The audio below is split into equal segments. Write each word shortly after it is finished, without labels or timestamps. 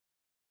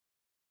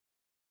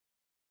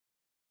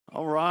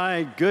All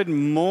right, good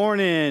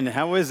morning.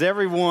 How is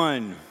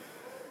everyone?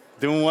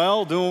 Doing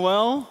well? Doing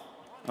well?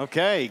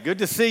 Okay, good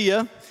to see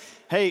you.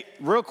 Hey,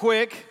 real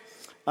quick,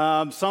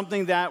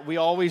 something that we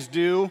always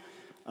do,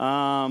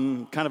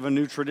 kind of a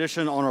new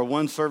tradition on our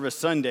one service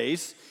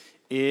Sundays,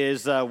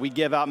 is we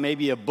give out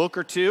maybe a book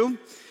or two.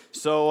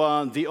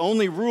 So the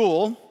only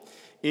rule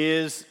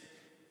is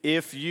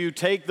if you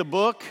take the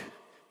book,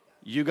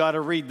 you got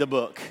to read the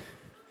book.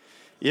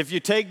 If you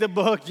take the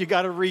book, you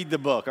got to read the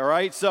book, all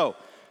right? So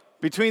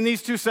between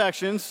these two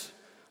sections,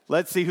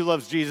 let's see who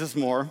loves Jesus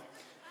more.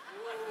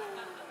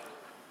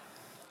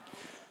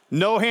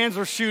 No hands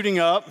are shooting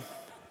up.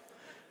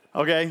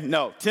 Okay,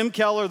 no. Tim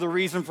Keller, The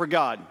Reason for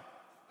God.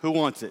 Who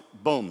wants it?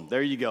 Boom,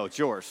 there you go, it's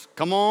yours.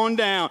 Come on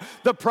down.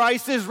 The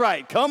Price is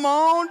Right. Come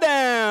on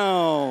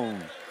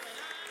down.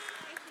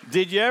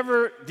 Did you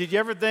ever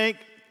think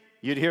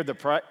you'd hear the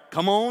price?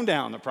 Come on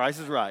down, The Price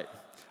is Right.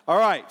 All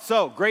right,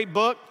 so great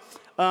book.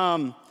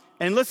 And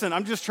listen,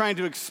 I'm just trying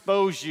to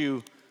expose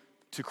you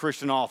to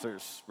Christian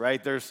authors,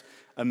 right? There's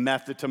a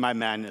method to my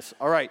madness.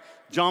 All right,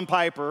 John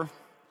Piper,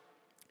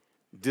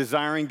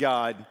 Desiring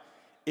God.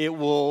 It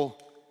will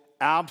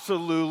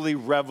absolutely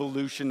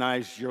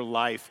revolutionize your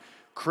life.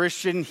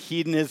 Christian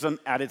hedonism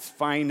at its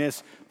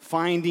finest,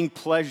 finding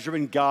pleasure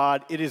in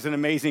God. It is an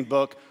amazing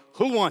book.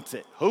 Who wants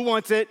it? Who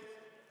wants it?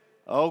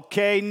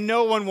 Okay,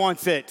 no one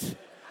wants it.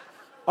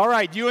 All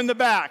right, you in the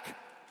back.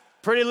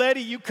 Pretty lady,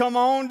 you come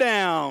on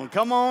down.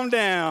 Come on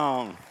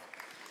down.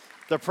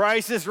 The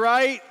Price is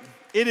Right.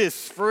 It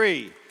is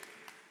free.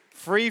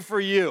 Free for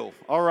you.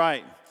 All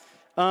right.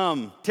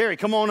 Terry,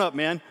 come on up,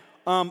 man.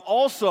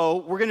 Also,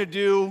 we're going to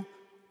do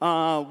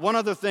one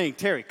other thing.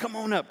 Terry, come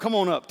on up. Come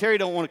on up. Terry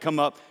don't want to come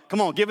up.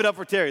 Come on, give it up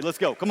for Terry. Let's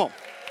go. Come on.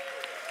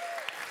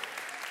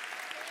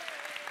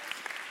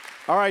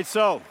 All right,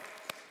 so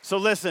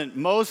listen,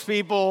 most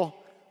people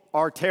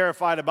are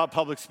terrified about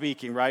public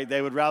speaking, right?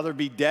 They would rather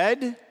be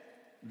dead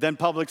than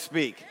public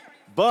speak.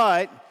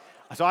 But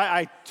so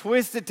I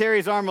twisted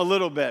Terry's arm a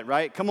little bit,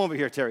 right? Come over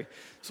here, Terry,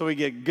 so we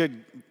get a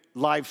good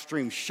live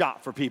stream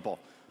shot for people.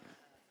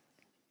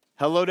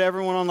 Hello to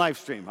everyone on live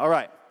stream. All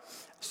right.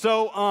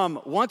 So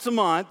once a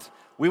month,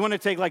 we want to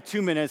take like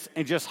 2 minutes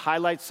and just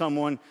highlight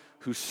someone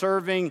who's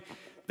serving.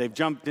 They've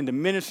jumped into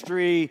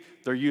ministry.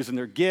 They're using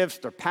their gifts,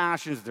 their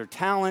passions, their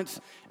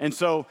talents. And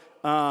so,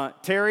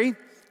 Terry,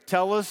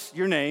 tell us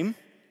your name.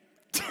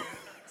 I'm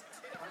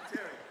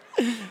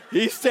Terry.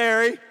 He's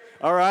Terry.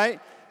 All right.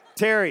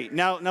 Terry,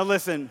 now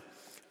listen,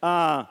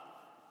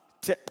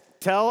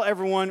 tell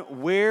everyone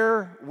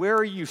where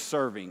are you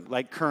serving,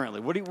 like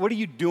currently? What are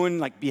you doing,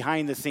 like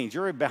behind the scenes?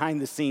 You're a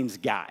behind the scenes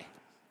guy.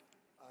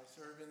 I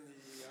serve in the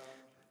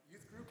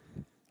youth group,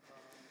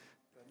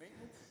 the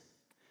maintenance,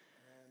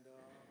 and where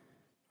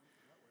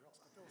else?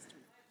 I feel it's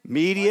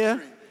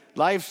Media,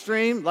 live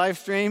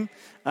stream.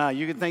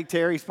 You can thank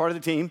Terry, he's part of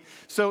the team.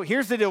 So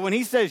here's the deal, when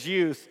he says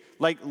youth,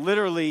 like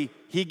literally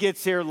he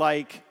gets here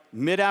like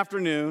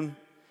mid-afternoon,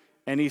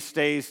 and he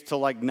stays till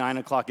like 9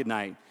 o'clock at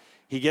night.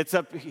 He gets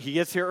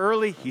here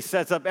early, he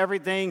sets up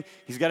everything,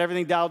 he's got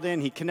everything dialed in,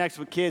 he connects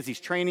with kids,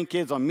 he's training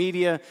kids on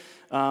media,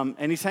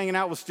 and he's hanging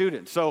out with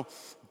students. So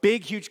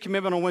big, huge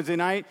commitment on Wednesday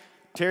night.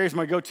 Terry's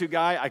my go-to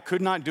guy. I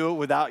could not do it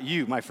without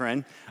you, my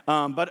friend.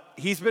 But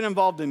he's been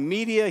involved in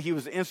media. He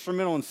was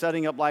instrumental in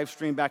setting up live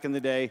stream back in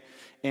the day.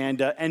 And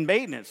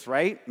maintenance,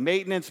 right?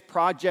 Maintenance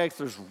projects,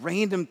 there's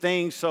random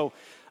things. So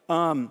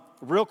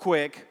real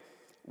quick,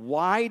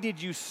 why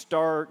did you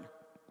start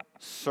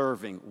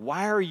serving?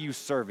 Why are you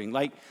serving?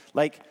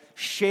 Like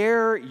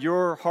share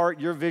your heart,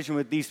 your vision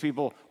with these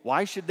people.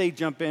 Why should they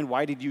jump in?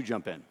 Why did you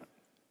jump in?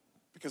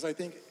 because I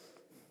think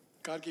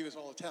God gave us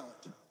all a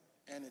talent,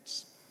 and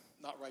it's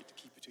not right to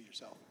keep it to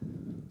yourself.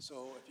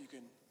 So if you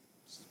can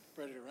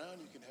spread it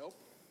around, you can help.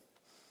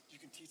 You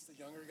can teach the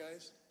younger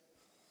guys.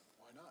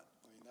 Why not?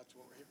 I mean, that's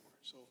what we're here for.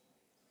 So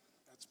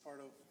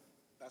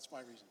that's my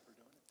reason for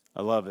doing it.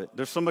 I love it.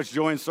 There's so much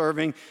joy in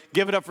serving.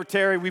 Give it up for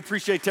Terry. We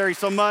appreciate Terry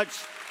so much.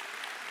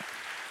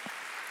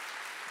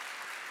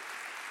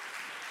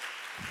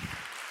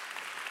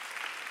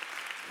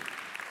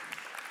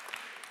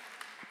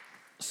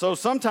 So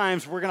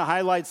sometimes we're going to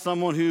highlight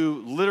someone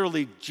who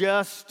literally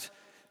just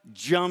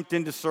jumped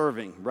into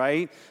serving,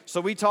 right?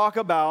 So we talk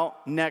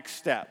about next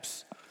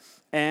steps.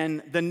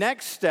 And the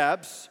next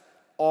steps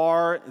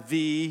are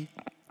the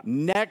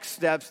next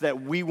steps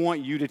that we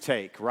want you to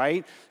take,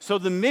 right? So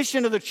the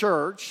mission of the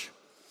church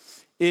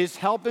is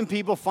helping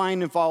people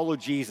find and follow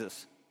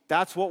Jesus.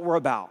 That's what we're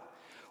about.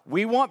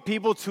 We want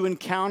people to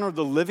encounter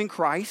the living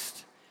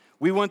Christ.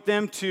 We want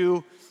them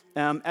to,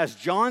 as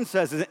John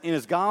says in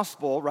his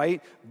gospel,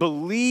 right,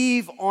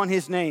 believe on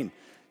his name.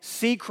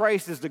 See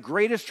Christ as the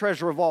greatest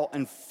treasure of all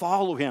and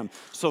follow him.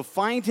 So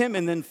find him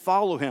and then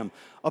follow him.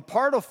 A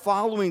part of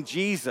following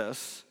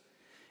Jesus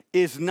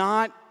is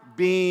not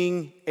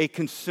being a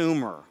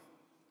consumer.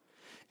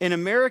 In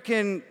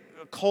American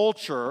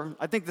culture,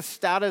 I think the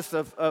status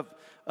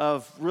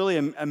of really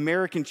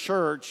American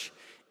church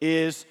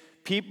is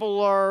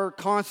people are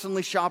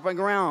constantly shopping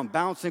around,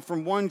 bouncing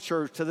from one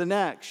church to the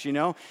next, you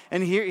know?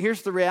 And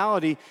here's the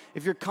reality.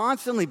 If you're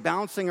constantly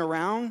bouncing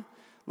around,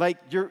 like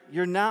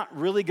you're not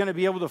really going to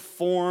be able to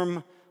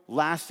form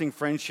lasting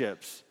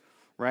friendships,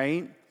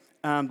 right?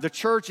 The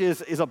church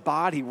is a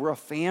body. We're a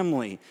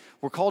family.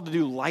 We're called to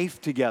do life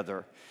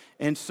together.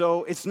 And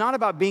so it's not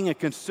about being a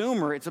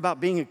consumer. It's about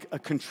being a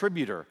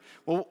contributor.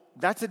 Well,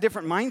 that's a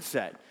different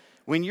mindset.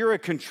 When you're a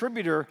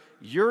contributor,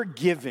 you're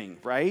giving,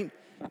 right?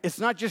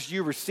 It's not just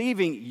you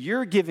receiving,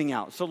 you're giving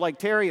out. So like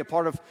Terry, a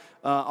part of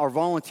our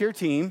volunteer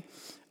team,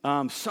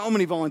 so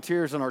many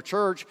volunteers in our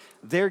church,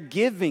 they're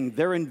giving,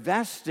 they're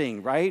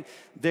investing, right?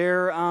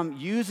 They're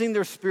using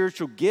their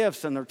spiritual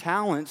gifts and their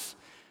talents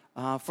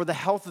for the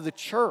health of the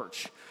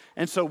church.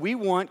 And so we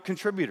want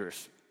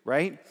contributors,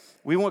 right?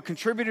 We want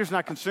contributors,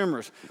 not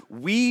consumers.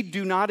 We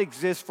do not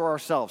exist for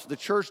ourselves. The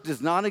church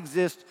does not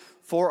exist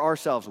for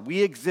ourselves.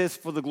 We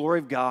exist for the glory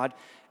of God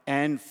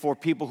and for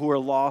people who are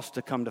lost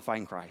to come to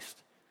find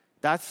Christ.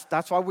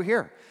 That's why we're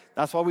here.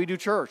 That's why we do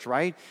church,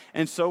 right?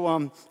 And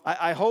so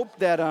I hope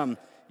that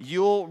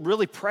you'll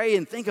really pray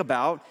and think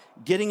about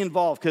getting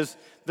involved, because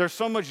there's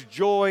so much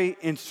joy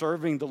in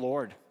serving the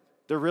Lord.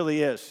 There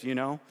really is, you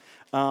know.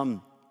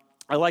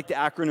 I like the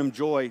acronym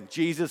JOY,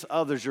 Jesus,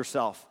 others,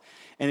 yourself.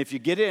 And if you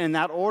get it in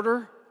that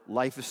order,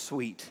 life is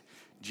sweet.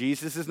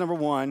 Jesus is number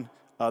one,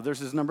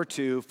 others is number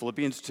two,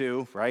 Philippians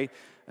 2, right?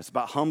 It's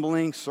about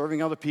humbling,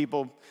 serving other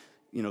people,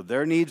 you know,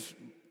 their needs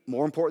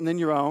more important than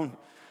your own.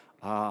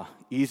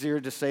 Easier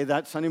to say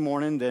that Sunday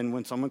morning than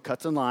when someone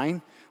cuts in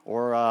line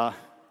or,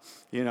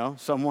 you know,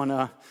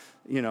 someone,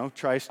 you know,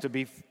 tries to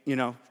be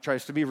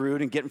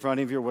rude and get in front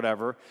of you or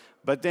whatever,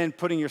 but then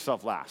putting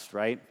yourself last,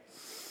 right?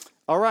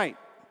 All right,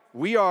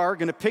 we are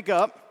going to pick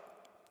up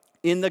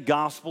in the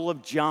Gospel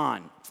of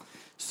John.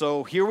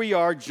 So here we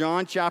are,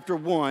 John chapter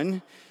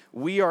 1.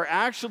 We are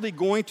actually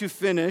going to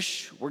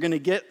finish, we're going to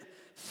get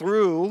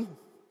through,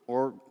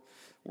 or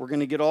we're going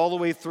to get all the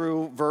way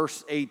through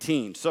verse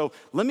 18. So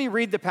let me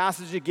read the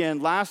passage again.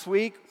 Last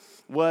week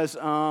was,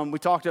 we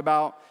talked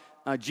about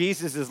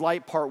Jesus is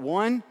Light Part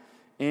 1,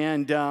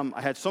 and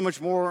I had so much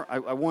more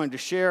I wanted to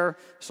share,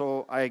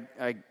 so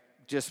I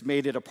just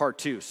made it a part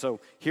 2. So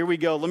here we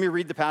go. Let me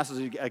read the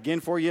passage again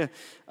for you.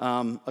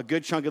 A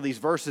good chunk of these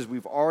verses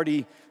we've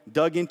already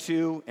dug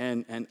into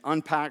and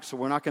unpacked, so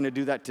we're not going to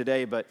do that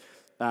today, but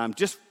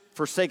just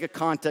for sake of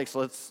context,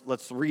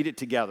 let's read it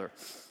together.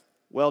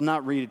 Well,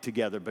 not read it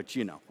together, but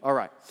you know. All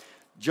right.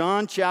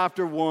 John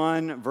chapter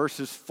 1,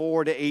 verses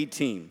 4 to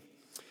 18.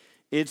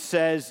 It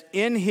says,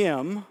 "In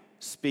him,"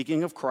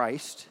 speaking of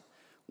Christ,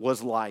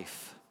 "was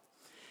life,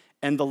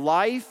 and the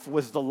life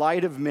was the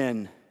light of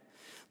men.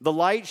 The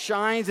light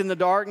shines in the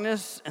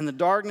darkness, and the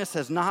darkness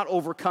has not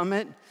overcome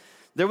it.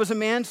 There was a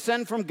man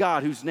sent from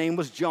God whose name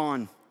was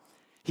John.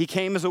 He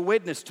came as a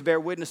witness to bear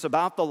witness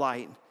about the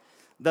light,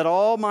 that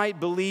all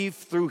might believe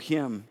through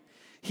him.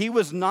 He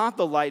was not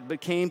the light, but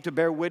came to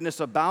bear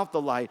witness about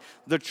the light.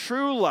 The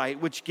true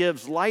light, which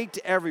gives light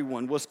to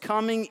everyone, was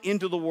coming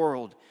into the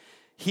world.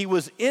 He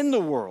was in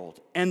the world,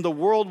 and the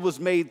world was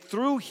made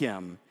through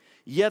him,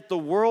 yet the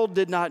world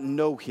did not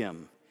know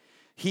him.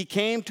 He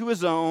came to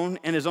his own,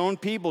 and his own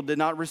people did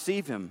not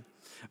receive him.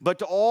 But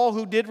to all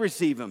who did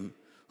receive him,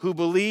 who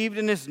believed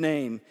in his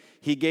name,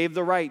 he gave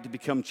the right to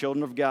become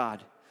children of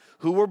God,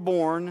 who were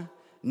born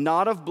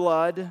not of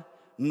blood,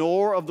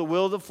 nor of the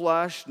will of the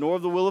flesh, nor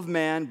of the will of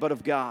man, but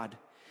of God.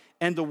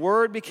 And the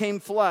Word became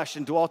flesh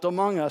and dwelt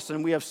among us,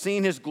 and we have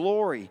seen his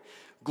glory,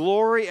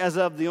 glory as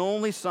of the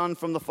only Son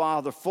from the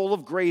Father, full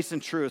of grace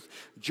and truth.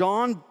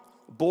 John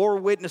bore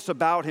witness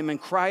about him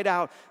and cried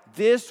out,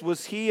 'This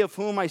was he of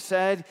whom I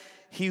said,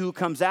 he who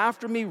comes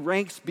after me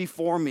ranks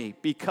before me,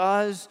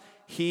 because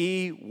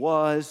he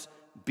was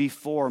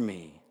before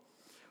me.'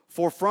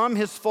 For from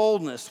his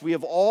fullness we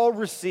have all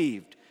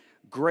received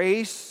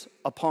grace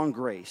upon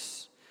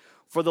grace.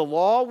 For the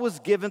law was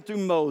given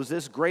through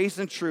Moses, grace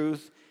and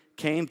truth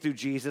came through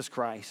Jesus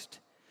Christ.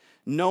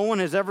 No one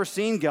has ever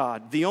seen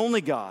God, the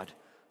only God,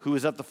 who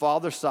is at the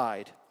Father's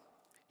side.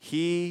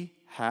 He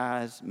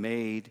has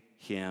made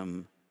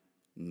him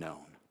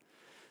known."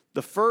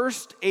 The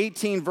first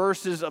 18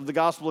 verses of the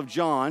Gospel of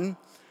John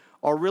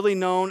are really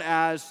known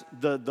as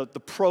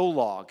the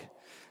prologue.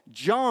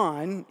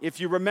 John, if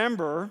you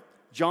remember,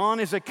 John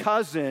is a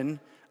cousin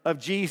of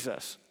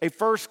Jesus, a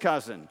first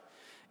cousin.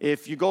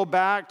 If you go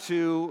back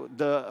to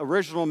the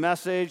original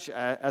message,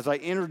 as I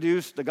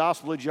introduced the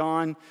Gospel of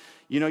John,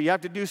 you know, you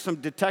have to do some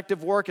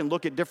detective work and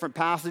look at different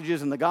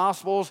passages in the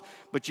Gospels,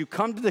 but you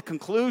come to the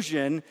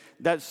conclusion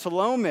that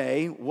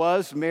Salome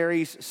was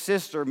Mary's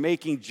sister,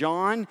 making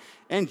John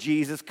and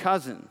Jesus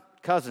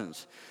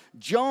cousins.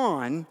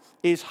 John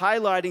is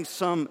highlighting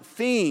some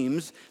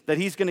themes that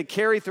he's going to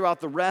carry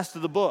throughout the rest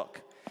of the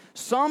book.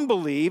 Some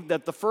believe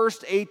that the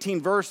first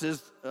 18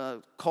 verses,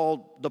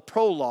 called the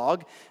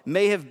prologue,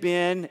 may have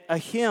been a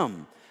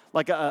hymn,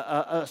 like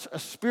a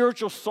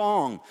spiritual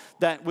song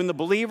that when the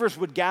believers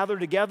would gather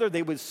together,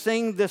 they would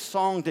sing this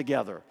song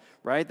together,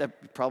 right?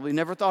 That probably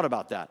never thought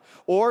about that.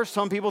 Or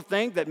some people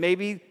think that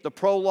maybe the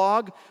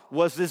prologue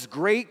was this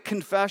great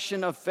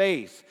confession of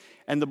faith,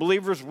 and the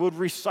believers would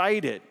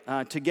recite it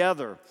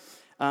together.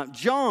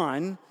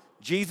 John,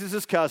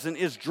 Jesus' cousin,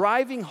 is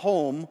driving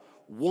home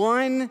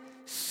one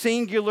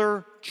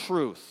singular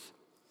truth,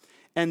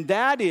 and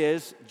that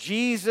is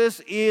Jesus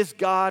is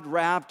God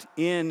wrapped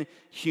in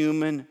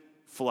human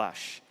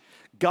flesh.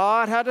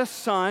 God had a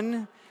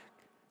son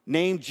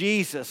named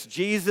Jesus.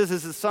 Jesus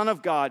is the Son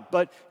of God,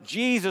 but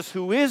Jesus,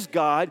 who is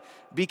God,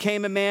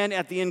 became a man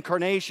at the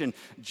incarnation.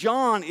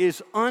 John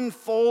is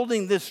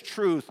unfolding this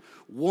truth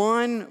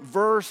one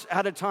verse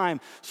at a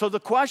time. So the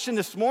question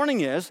this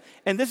morning is,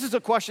 and this is a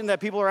question that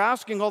people are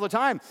asking all the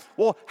time,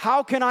 well,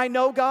 how can I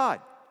know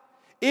God?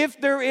 If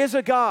there is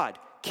a God,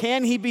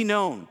 can he be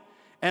known?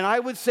 And I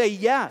would say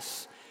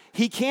yes,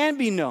 he can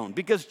be known,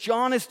 because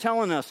John is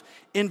telling us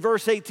in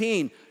verse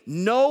 18,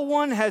 no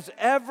one has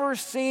ever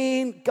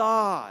seen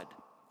God.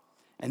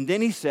 And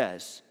then he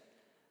says,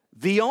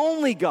 the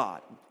only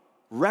God,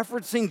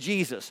 referencing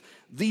Jesus,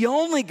 the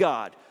only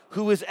God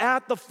who is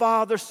at the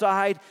Father's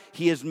side,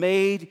 he has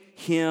made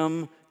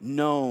him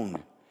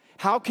known.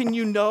 How can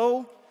you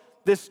know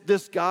this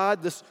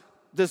God,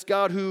 this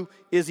God who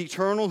is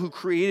eternal, who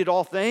created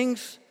all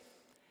things?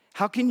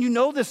 How can you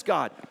know this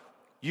God?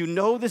 You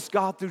know this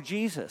God through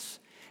Jesus.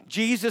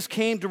 Jesus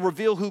came to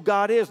reveal who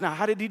God is. Now,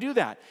 how did he do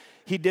that?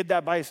 He did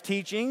that by his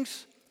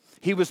teachings.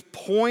 He was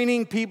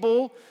pointing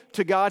people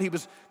to God. He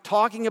was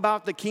talking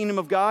about the kingdom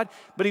of God,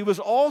 but he was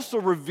also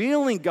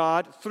revealing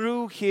God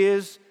through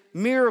his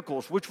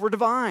miracles, which were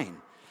divine.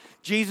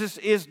 Jesus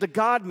is the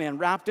God-man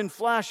wrapped in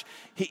flesh.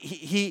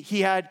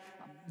 He had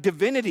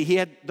divinity. He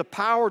had the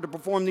power to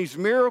perform these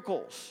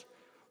miracles,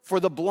 for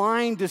the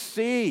blind to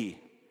see,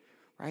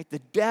 right? The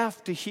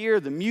deaf to hear,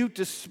 the mute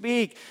to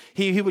speak.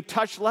 He would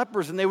touch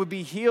lepers and they would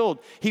be healed.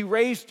 He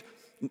raised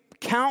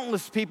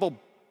countless people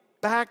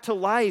back to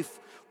life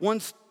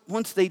once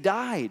they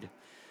died.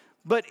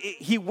 But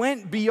he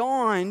went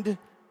beyond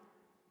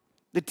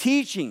the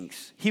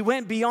teachings. He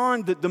went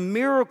beyond the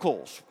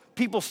miracles.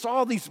 People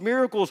saw these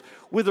miracles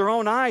with their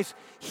own eyes.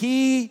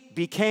 He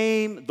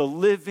became the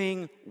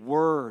living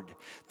Word.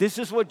 This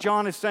is what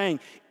John is saying.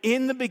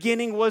 In the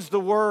beginning was the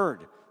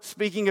Word,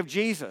 speaking of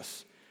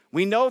Jesus.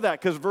 We know that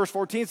because verse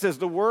 14 says,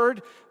 the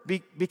Word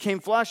became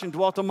flesh and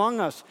dwelt among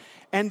us.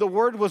 And the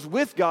Word was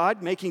with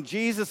God, making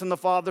Jesus and the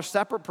Father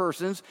separate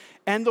persons.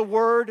 And the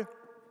Word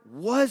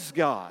was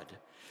God.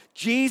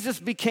 Jesus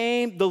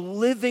became the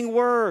living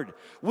Word,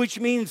 which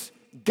means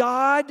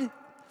God,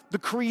 the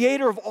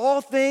creator of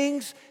all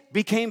things,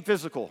 became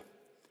physical.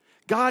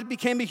 God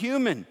became a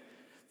human,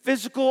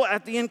 physical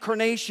at the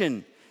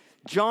incarnation.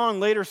 John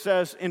later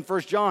says in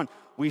 1 John,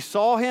 we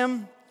saw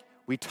him,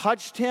 we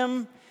touched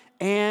him,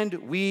 and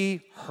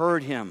we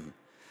heard him.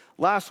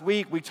 Last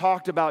week, we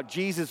talked about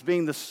Jesus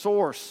being the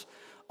source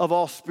of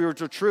all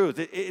spiritual truth.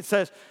 It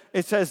says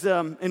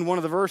in one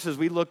of the verses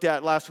we looked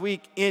at last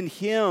week, in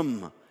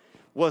him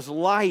was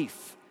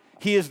life.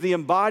 He is the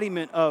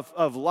embodiment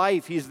of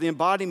life. He is the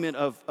embodiment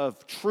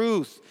of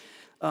truth.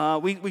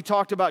 We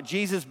talked about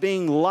Jesus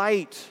being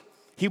light.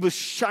 He was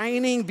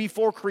shining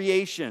before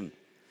creation.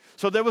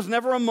 So there was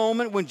never a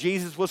moment when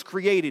Jesus was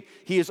created.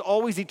 He has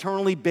always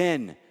eternally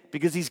been,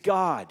 because he's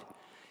God.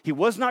 He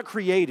was not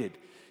created.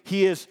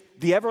 He is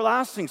the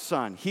everlasting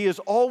Son. He has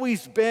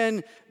always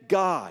been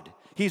God.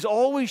 He's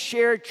always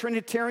shared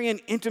Trinitarian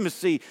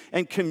intimacy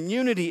and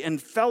community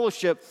and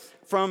fellowship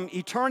from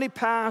eternity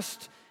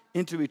past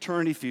into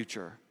eternity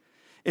future.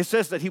 It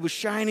says that he was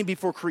shining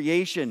before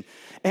creation.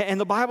 And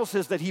the Bible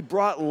says that he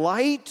brought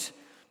light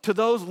to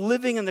those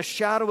living in the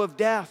shadow of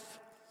death.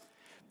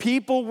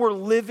 People were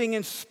living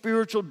in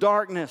spiritual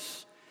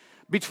darkness.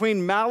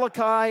 Between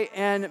Malachi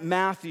and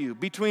Matthew,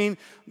 between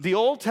the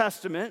Old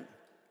Testament,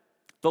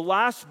 the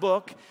last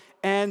book,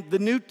 and the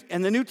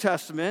New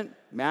Testament,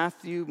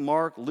 Matthew,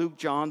 Mark, Luke,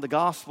 John, the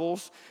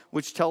Gospels,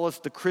 which tell us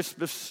the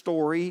Christmas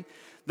story,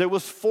 there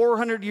was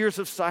 400 years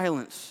of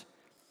silence.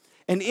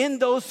 And in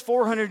those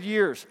 400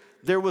 years,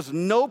 there was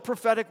no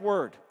prophetic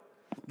word.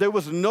 There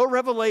was no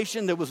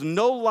revelation. There was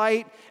no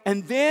light.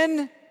 And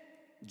then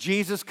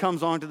Jesus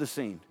comes onto the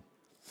scene.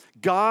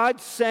 God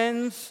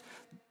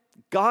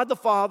the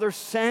Father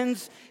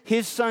sends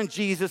his Son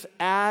Jesus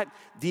at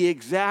the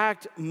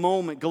exact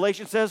moment.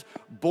 Galatians says,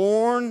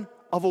 born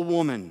of a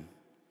woman,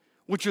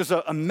 which was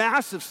a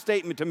massive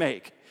statement to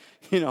make,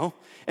 you know.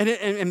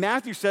 And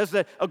Matthew says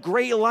that a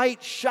great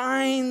light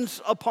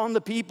shines upon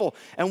the people.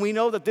 And we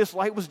know that this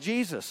light was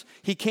Jesus.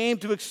 He came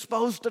to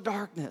expose the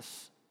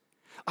darkness.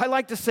 I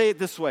like to say it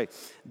this way.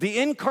 The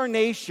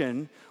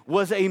incarnation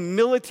was a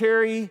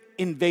military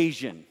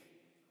invasion.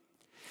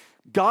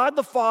 God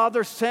the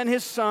Father sent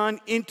his Son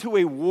into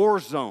a war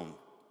zone.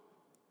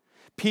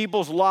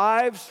 People's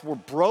lives were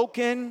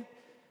broken.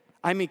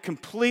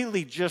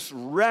 Completely just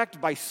wrecked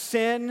by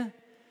sin.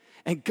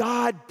 And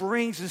God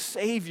brings a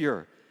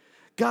Savior.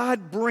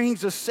 God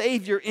brings a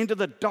Savior into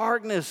the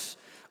darkness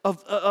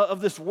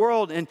of this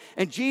world. And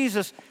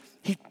Jesus,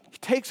 he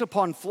takes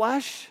upon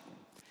flesh,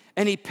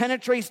 and he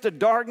penetrates the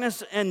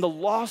darkness and the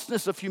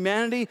lostness of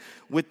humanity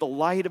with the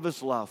light of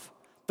his love.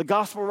 The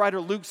gospel writer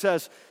Luke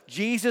says,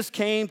 Jesus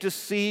came to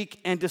seek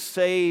and to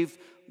save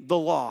the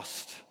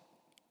lost.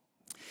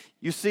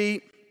 You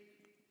see,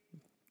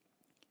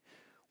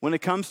 when it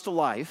comes to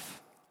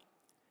life,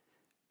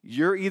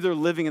 you're either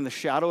living in the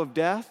shadow of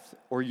death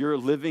or you're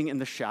living in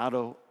the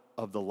shadow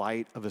of the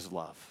light of his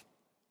love.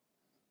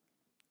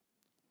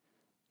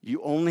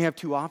 You only have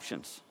two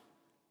options.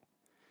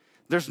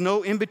 There's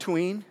no in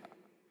between.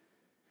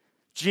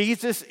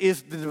 Jesus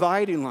is the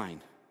dividing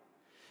line.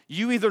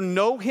 You either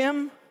know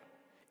him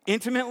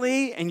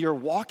intimately and you're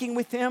walking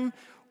with him,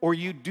 or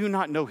you do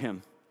not know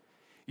him.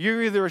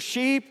 You're either a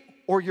sheep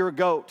or you're a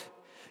goat.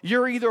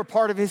 You're either a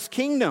part of his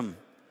kingdom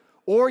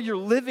or you're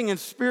living in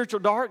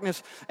spiritual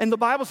darkness. And the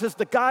Bible says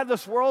the God of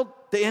this world,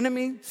 the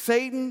enemy,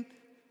 Satan,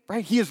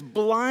 right? He has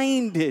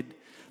blinded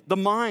the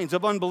minds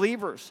of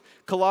unbelievers.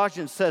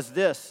 Colossians says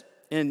this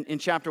in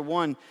chapter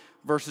 1,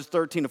 verses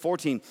 13 to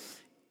 14.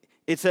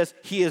 It says,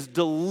 he has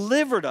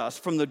delivered us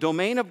from the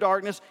domain of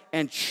darkness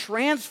and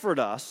transferred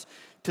us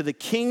to the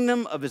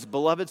kingdom of his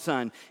beloved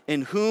Son,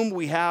 in whom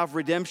we have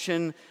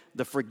redemption,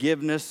 the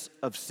forgiveness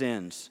of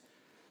sins.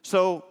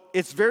 So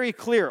it's very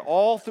clear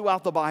all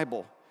throughout the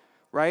Bible,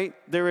 right?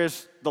 There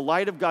is the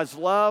light of God's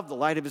love, the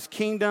light of his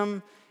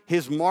kingdom,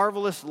 his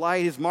marvelous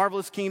light, his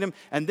marvelous kingdom,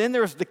 and then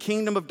there's the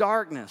kingdom of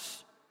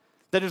darkness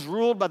that is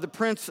ruled by the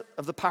prince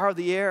of the power of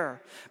the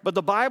air. But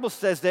the Bible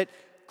says that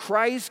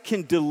Christ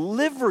can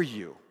deliver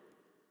you.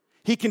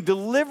 He can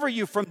deliver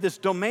you from this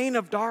domain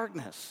of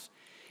darkness,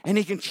 and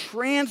he can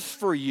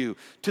transfer you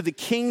to the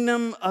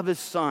kingdom of his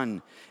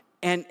Son.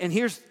 And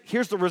here's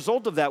the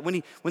result of that.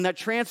 When that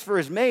transfer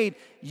is made,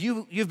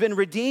 you've been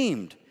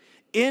redeemed.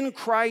 In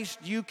Christ,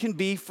 you can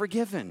be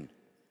forgiven.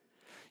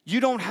 You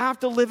don't have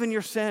to live in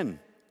your sin.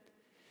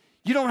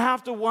 You don't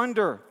have to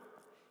wonder,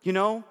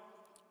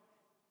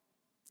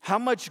 how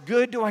much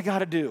good do I got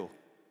to do?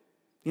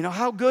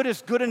 How good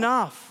is good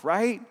enough,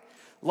 right?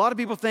 A lot of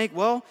people think,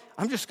 well,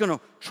 I'm just going to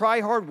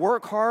try hard,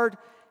 work hard,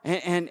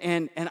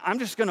 and I'm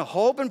just going to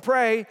hope and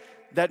pray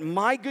that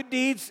my good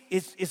deeds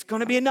is going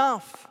to be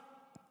enough.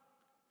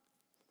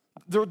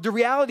 The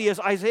reality is,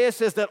 Isaiah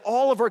says that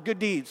all of our good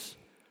deeds,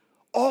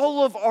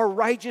 all of our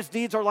righteous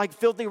deeds are like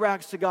filthy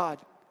rags to God.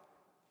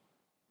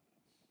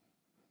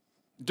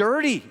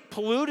 Dirty,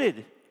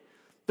 polluted.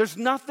 There's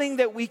nothing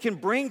that we can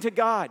bring to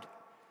God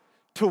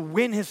to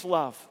win his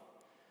love,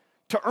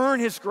 to earn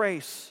his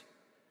grace.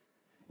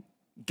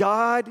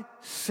 God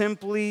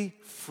simply,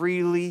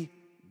 freely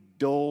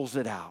doles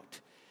it out.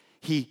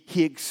 He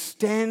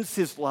extends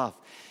his love.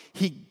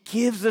 He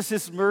gives us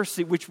his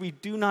mercy, which we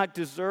do not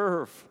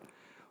deserve.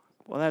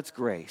 Well, that's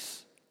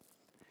grace.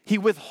 He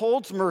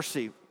withholds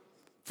mercy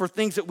for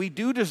things that we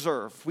do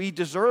deserve. We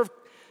deserve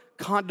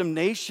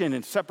condemnation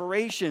and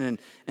separation,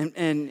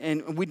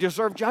 and we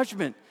deserve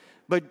judgment.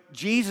 But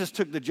Jesus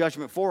took the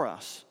judgment for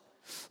us.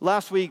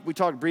 Last week, we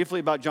talked briefly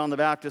about John the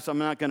Baptist. I'm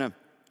not going to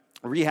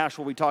rehash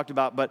what we talked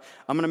about, but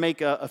I'm going to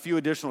make a few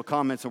additional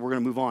comments and we're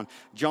going to move on.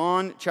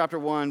 John chapter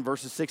 1,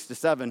 verses 6 to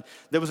 7.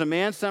 There was a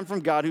man sent from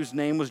God whose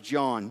name was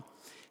John.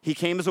 He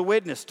came as a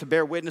witness to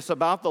bear witness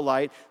about the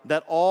light,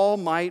 that all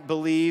might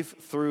believe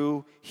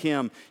through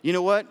him. You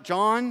know what?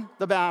 John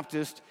the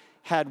Baptist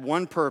had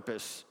one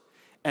purpose,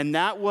 and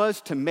that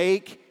was to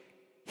make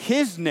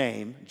his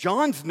name,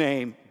 John's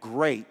name,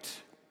 great.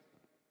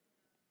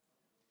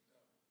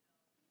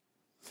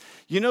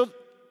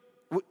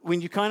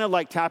 When you kind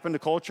of tap into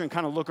culture and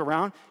kind of look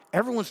around,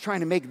 everyone's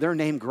trying to make their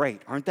name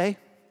great, aren't they?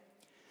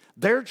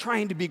 They're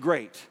trying to be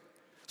great.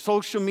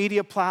 Social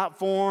media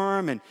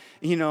platform and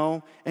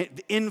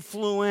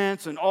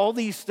influence and all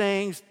these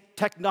things.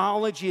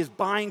 Technology is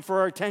buying for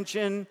our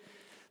attention.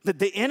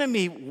 The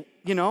enemy,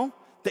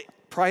 the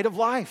pride of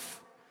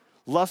life.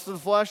 Lust of the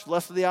flesh,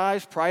 lust of the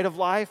eyes, pride of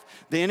life.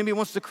 The enemy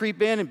wants to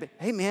creep in and,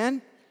 hey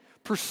man,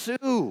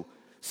 pursue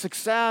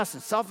success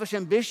and selfish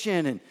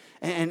ambition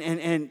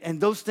and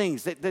those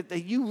things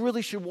that you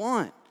really should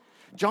want.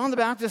 John the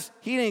Baptist,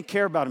 he didn't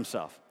care about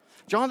himself.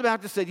 John the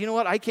Baptist said, you know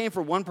what? I came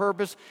for one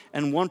purpose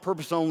and one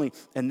purpose only,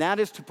 and that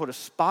is to put a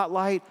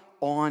spotlight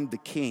on the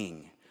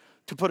King,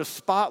 to put a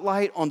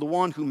spotlight on the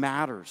one who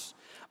matters.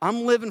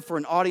 I'm living for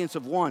an audience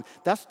of one.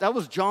 That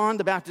was John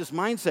the Baptist's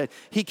mindset.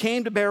 He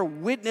came to bear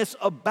witness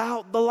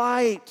about the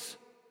light.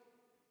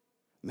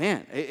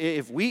 Man,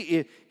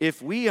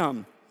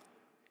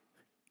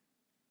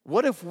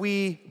 what if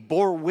we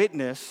bore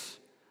witness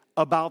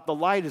about the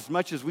light as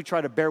much as we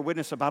try to bear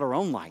witness about our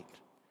own light?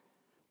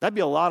 That'd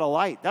be a lot of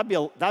light. That'd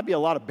be a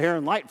lot of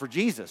barren light for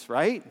Jesus,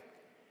 right?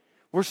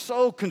 We're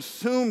so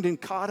consumed and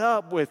caught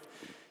up with,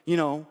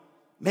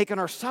 making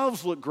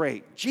ourselves look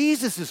great.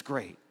 Jesus is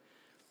great.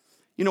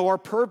 Our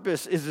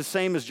purpose is the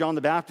same as John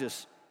the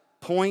Baptist.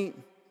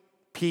 Point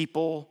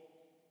people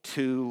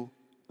to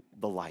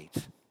the light.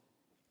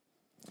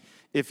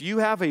 If you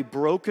have a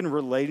broken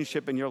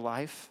relationship in your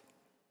life,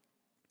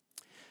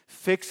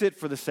 fix it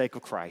for the sake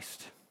of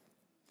Christ.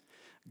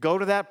 Go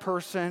to that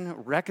person,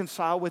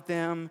 reconcile with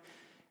them,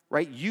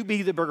 right? You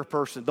be the bigger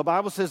person. The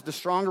Bible says the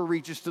stronger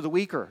reaches to the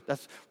weaker.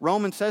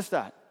 Romans says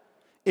that.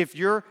 If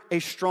you're a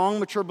strong,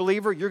 mature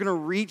believer, you're going to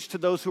reach to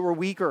those who are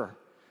weaker.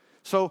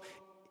 So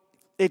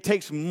it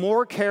takes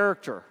more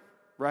character,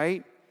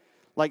 right?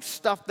 Like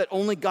stuff that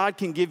only God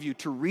can give you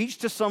to reach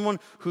to someone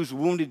who's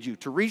wounded you,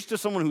 to reach to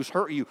someone who's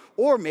hurt you,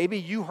 or maybe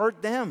you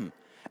hurt them.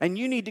 And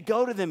you need to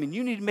go to them and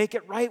you need to make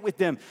it right with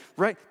them,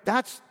 right?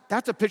 That's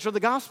a picture of the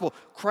gospel.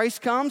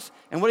 Christ comes,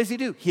 and what does he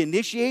do? He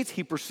initiates,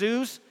 he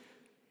pursues,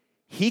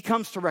 he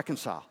comes to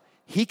reconcile.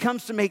 He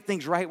comes to make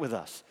things right with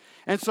us.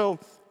 And so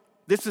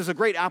this is a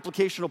great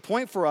applicational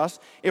point for us.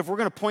 If we're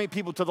going to point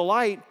people to the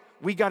light,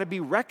 we got to be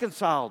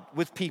reconciled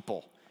with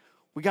people.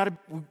 We got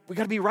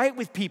to be right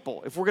with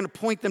people if we're going to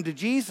point them to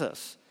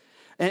Jesus.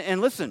 And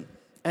listen,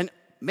 and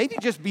maybe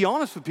just be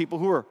honest with people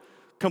who are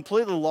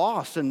completely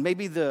lost and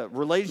maybe the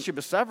relationship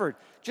is severed.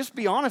 Just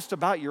be honest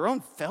about your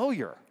own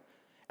failure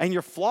and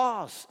your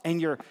flaws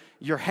and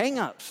your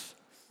hang-ups,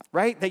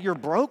 right? That you're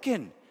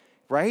broken,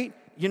 right?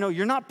 You know,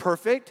 you're not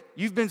perfect.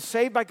 You've been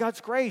saved by God's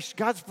grace.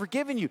 God's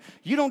forgiven you.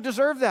 You don't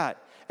deserve that.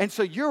 And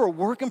so you're a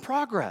work in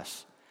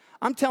progress.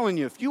 I'm telling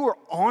you, if you were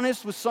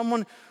honest with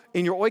someone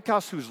in your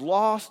oikos who's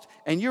lost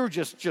and you're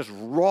just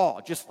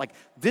raw, just like,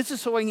 this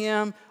is who I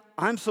am,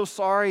 I'm so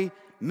sorry,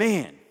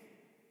 man.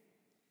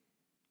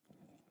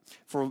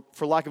 For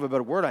lack of a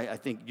better word, I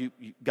think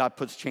God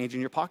puts change in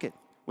your pocket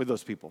with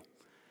those people,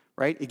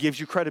 right? It gives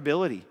you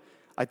credibility.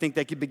 I think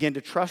they can begin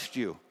to trust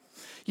you.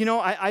 You know,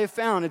 I have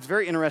found, it's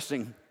very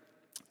interesting.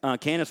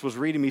 Candace was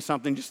reading me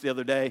something just the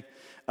other day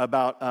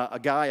about a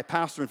guy, a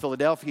pastor in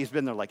Philadelphia. He's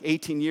been there like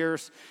 18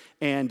 years,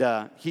 and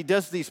he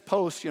does these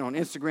posts, on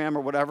Instagram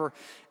or whatever.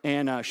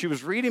 And she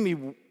was reading me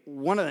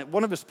one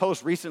of his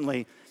posts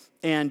recently,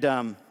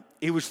 and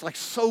it was like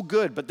so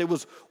good. But there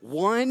was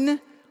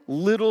one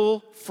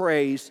little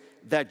phrase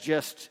that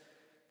just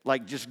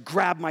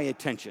grabbed my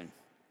attention.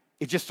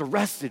 It just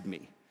arrested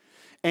me,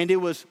 and it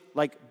was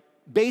like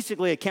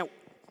basically I can't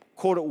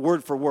quote it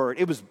word for word.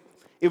 It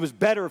was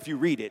better if you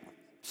read it.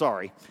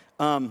 Sorry.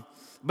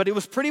 But it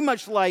was pretty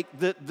much like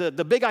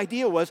the big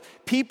idea was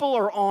people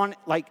are on,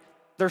 like,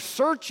 they're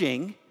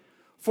searching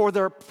for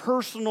their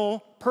personal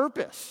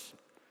purpose,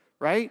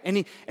 right? And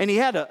he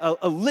had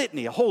a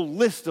litany, a whole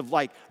list of,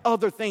 like,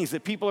 other things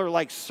that people are,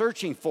 like,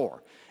 searching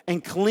for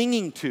and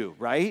clinging to,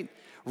 right?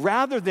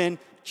 Rather than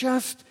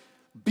just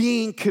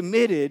being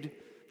committed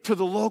to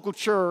the local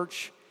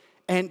church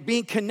and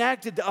being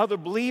connected to other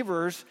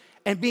believers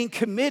and being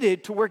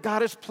committed to where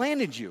God has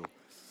planted you.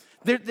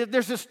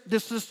 There's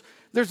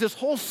this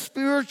whole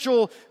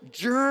spiritual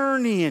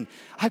journey, and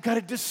I've got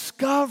to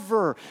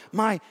discover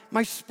my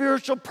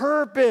spiritual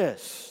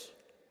purpose.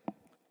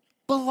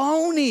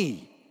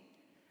 Baloney.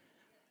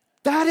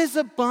 That is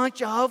a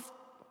bunch of,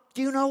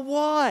 do you know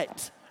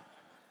what?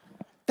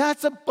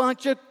 That's a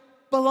bunch of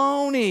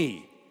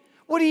baloney.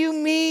 What do you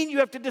mean you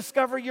have to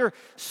discover your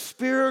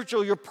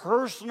spiritual, your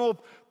personal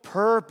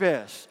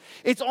purpose?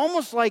 It's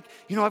almost like,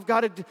 I've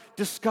got to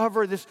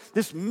discover this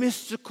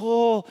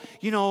mystical,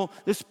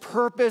 this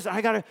purpose.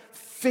 I got to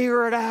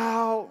figure it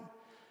out.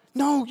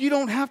 No, you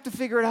don't have to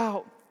figure it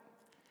out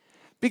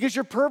because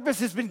your purpose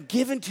has been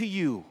given to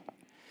you.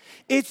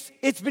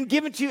 It's been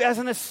given to you as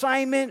an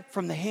assignment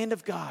from the hand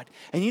of God.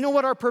 And you know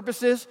what our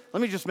purpose is?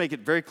 Let me just make it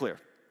very clear.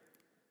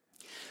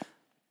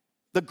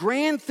 The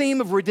grand theme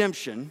of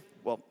redemption,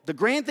 the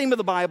grand theme of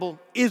the Bible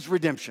is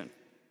redemption.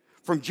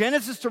 From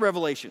Genesis to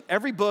Revelation,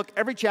 every book,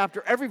 every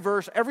chapter, every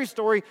verse, every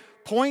story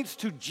points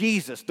to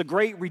Jesus, the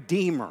great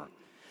Redeemer.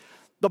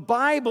 The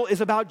Bible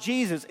is about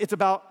Jesus. It's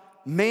about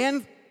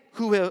man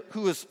who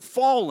is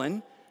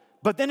fallen,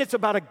 but then it's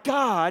about a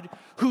God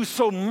who's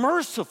so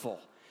merciful.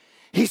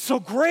 He's so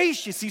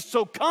gracious. He's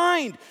so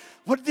kind.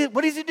 What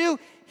does he do?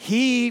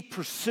 He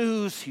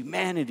pursues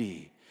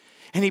humanity.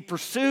 And he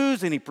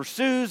pursues and he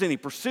pursues and he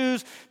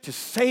pursues to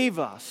save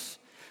us,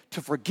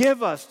 to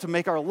forgive us, to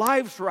make our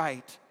lives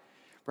right.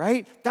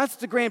 Right? That's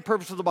the grand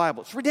purpose of the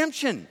Bible. It's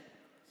redemption.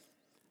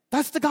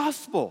 That's the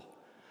gospel.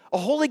 A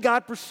holy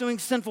God pursuing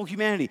sinful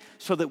humanity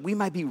so that we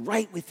might be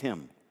right with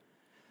him.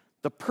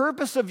 The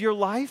purpose of your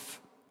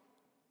life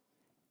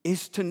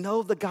is to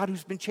know the God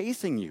who's been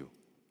chasing you.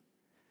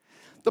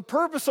 The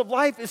purpose of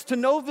life is to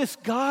know this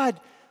God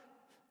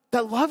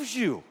that loves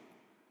you,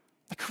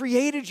 that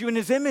created you in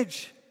his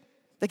image,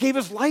 that gave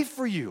his life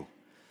for you.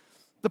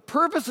 The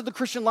purpose of the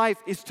Christian life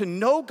is to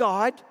know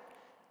God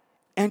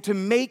and to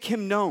make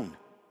him known.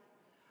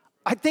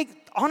 I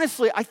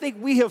think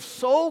we have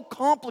so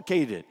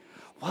complicated.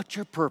 What's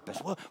your purpose?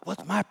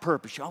 What's my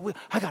purpose?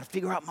 I got to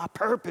figure out my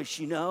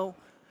purpose,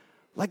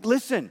 Like,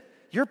 listen,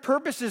 your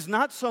purpose is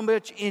not so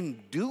much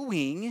in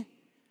doing.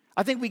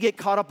 I think we get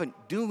caught up in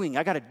doing.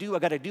 I got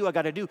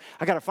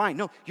to find.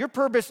 No, your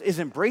purpose is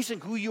embracing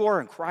who you are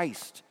in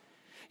Christ.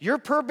 Your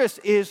purpose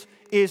is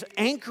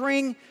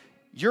anchoring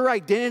your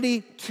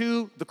identity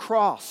to the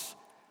cross.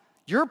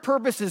 Your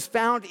purpose is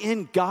found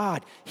in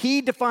God.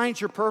 He defines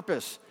your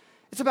purpose.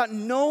 It's about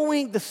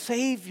knowing the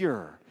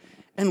Savior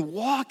and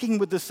walking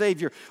with the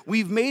Savior.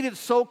 We've made it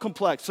so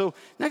complex. So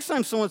next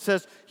time someone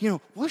says,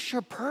 what's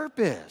your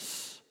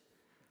purpose?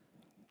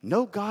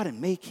 Know God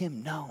and make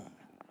him known,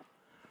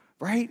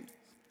 right?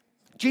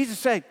 Jesus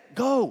said,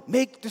 go,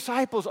 make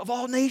disciples of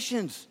all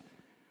nations.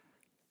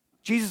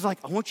 Jesus is like,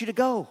 I want you to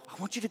go. I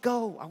want you to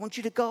go. I want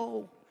you to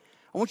go.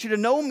 I want you to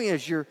know me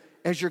as you're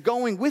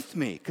going with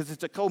me, because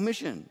it's a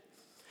co-mission.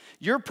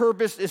 Your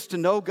purpose is to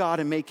know God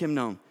and make him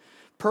known.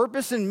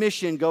 Purpose and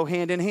mission go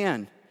hand in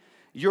hand.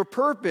 Your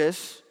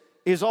purpose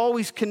is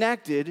always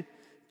connected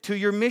to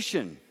your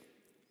mission.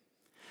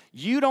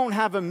 You don't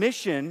have a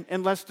mission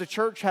unless the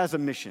church has a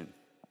mission.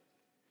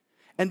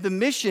 And the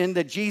mission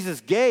that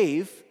Jesus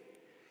gave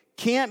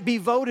can't be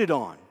voted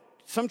on.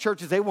 Some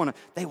churches, they want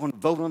to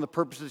vote on the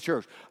purpose of the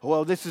church.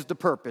 Well, this is the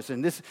purpose,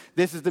 and this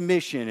is the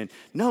mission. And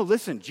no,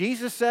 listen,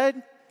 Jesus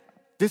said,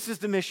 this is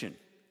the mission.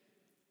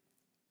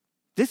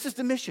 This is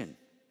the mission.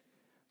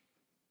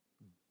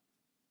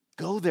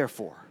 Go,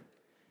 therefore,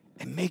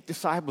 and make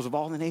disciples of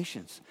all the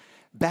nations,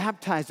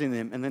 baptizing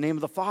them in the name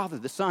of the Father,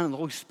 the Son, and the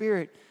Holy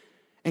Spirit,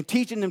 and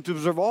teaching them to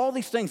observe all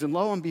these things. And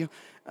lo,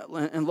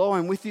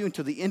 I'm with you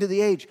until the end of the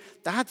age.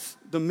 That's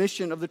the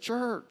mission of the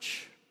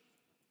church.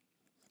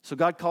 So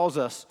God calls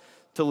us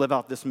to live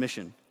out this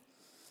mission.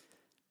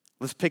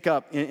 Let's pick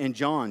up in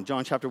John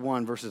chapter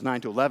 1, verses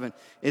 9 to 11.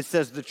 It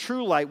says, the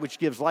true light, which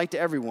gives light to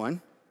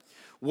everyone,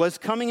 was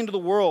coming into the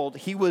world.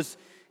 He was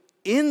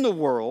in the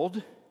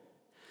world.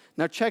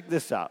 Now check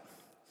this out.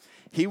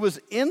 He was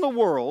in the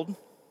world.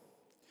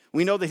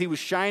 We know that he was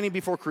shining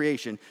before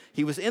creation.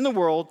 He was in the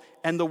world,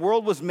 and the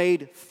world was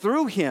made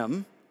through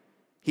him.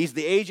 He's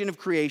the agent of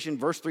creation.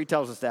 Verse 3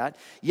 tells us that.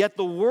 Yet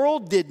the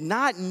world did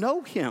not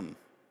know him.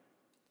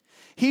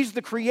 He's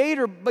the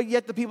creator, but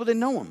yet the people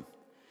didn't know him.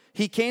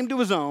 He came to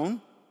his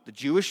own, the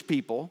Jewish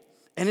people,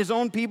 and his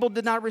own people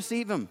did not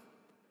receive him.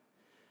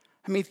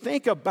 I mean,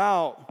 think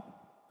about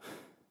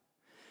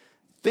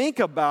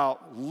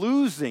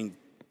losing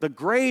the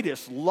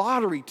greatest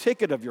lottery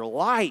ticket of your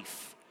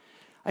life.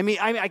 I mean,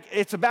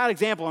 it's a bad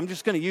example. I'm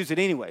just going to use it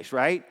anyways,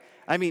 right?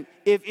 I mean,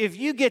 if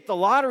you get the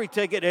lottery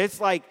ticket, it's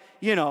like,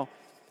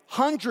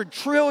 $100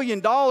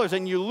 trillion,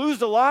 and you lose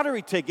the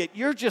lottery ticket,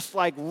 you're just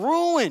like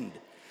ruined.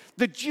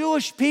 The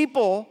Jewish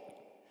people,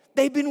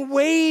 they've been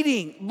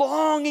waiting,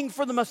 longing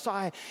for the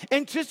Messiah,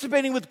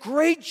 anticipating with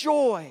great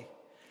joy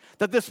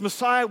that this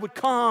Messiah would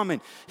come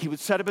and he would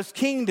set up his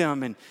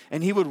kingdom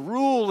and he would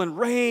rule and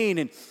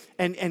reign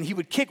and he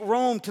would kick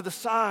Rome to the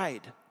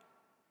side.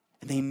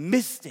 And they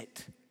missed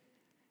it.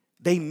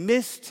 They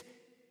missed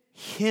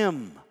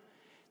him.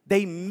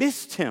 They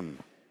missed him.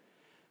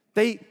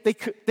 They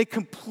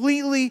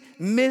completely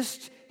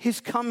missed his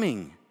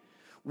coming.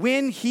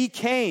 When he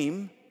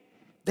came,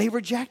 they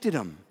rejected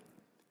him.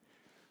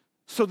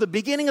 So the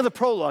beginning of the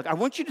prologue, I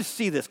want you to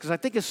see this because I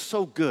think it's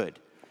so good.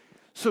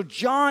 So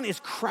John is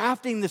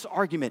crafting this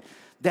argument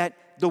that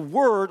the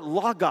word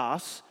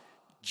logos,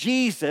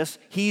 Jesus,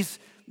 he's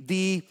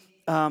the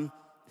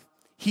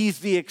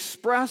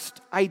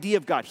expressed idea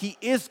of God. He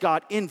is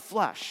God in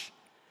flesh.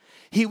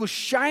 He was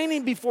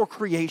shining before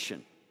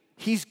creation.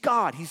 He's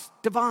God. He's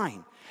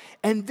divine.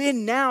 And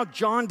then now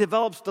John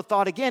develops the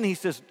thought again. He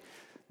says,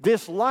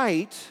 this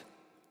light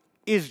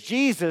is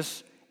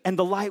Jesus, and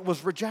the light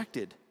was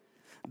rejected.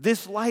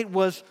 This light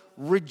was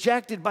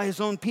rejected by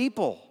his own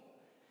people.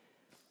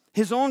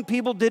 His own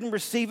people didn't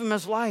receive him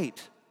as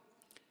light.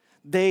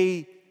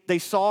 They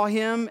saw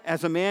him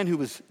as a man who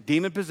was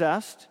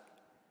demon-possessed,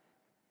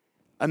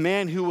 a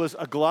man who was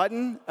a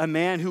glutton, a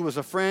man who was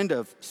a friend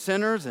of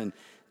sinners and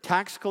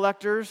tax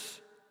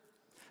collectors.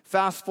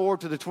 Fast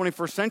forward to the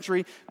 21st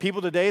century,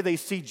 people today, they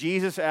see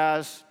Jesus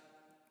as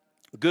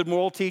a good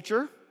moral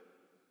teacher.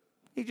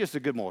 He's just a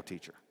good moral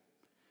teacher,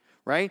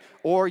 right?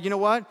 Or you know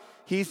what?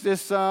 He's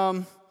this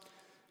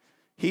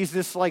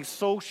like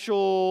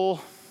social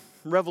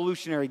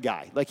revolutionary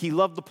guy. Like he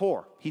loved the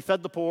poor. He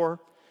fed the poor,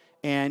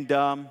 and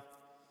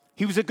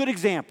he was a good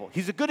example.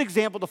 He's a good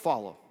example to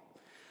follow.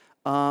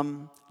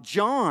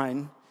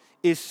 John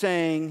is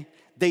saying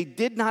they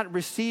did not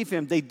receive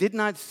him. They did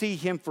not see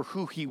him for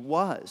who he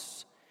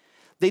was.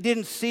 They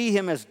didn't see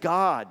him as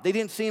God. They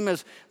didn't see him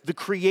as the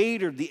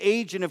creator, the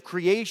agent of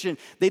creation.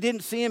 They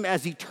didn't see him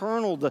as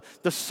eternal,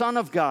 the Son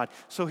of God.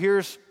 So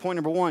here's point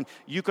number one.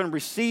 You can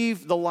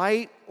receive the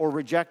light or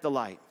reject the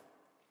light.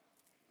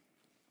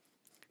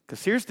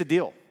 Because here's the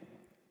deal.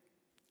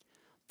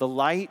 The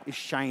light is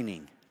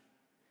shining.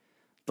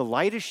 The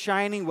light is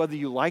shining whether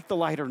you like the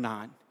light or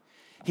not.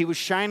 He was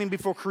shining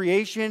before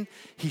creation.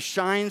 He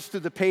shines through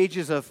the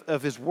pages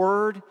of his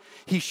word.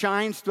 He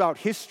shines throughout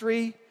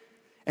history.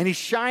 And he's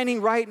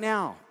shining right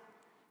now.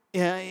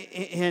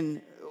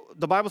 And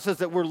the Bible says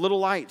that we're little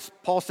lights.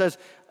 Paul says,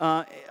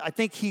 I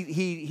think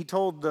he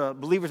told the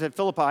believers at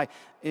Philippi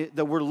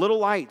that we're little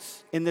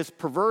lights in this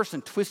perverse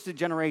and twisted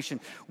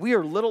generation. We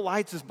are little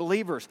lights as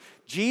believers.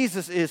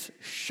 Jesus is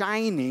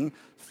shining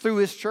through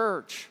his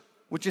church,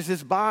 which is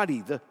his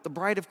body, the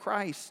bride of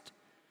Christ.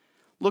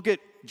 Look at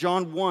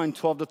John 1,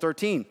 12 to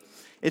 13.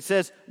 It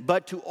says,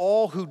 but to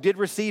all who did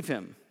receive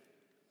him,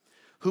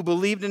 who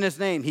believed in his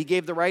name, he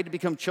gave the right to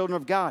become children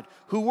of God,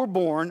 who were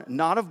born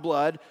not of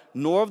blood,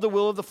 nor of the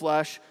will of the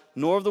flesh,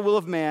 nor of the will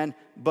of man,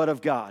 but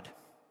of God.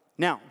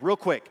 Now, real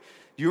quick,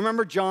 do you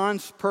remember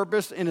John's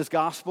purpose in his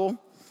gospel?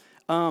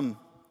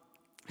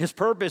 His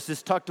purpose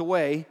is tucked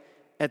away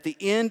at the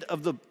end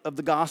of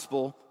the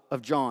gospel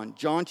of John.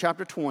 John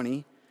chapter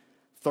 20,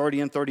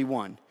 30 and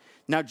 31.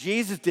 Now,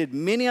 Jesus did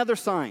many other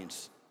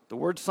signs. The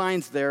word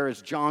signs there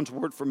is John's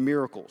word for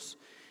miracles.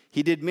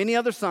 He did many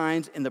other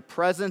signs in the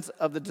presence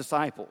of the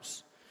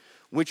disciples,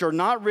 which are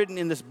not written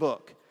in this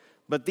book.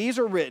 But these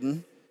are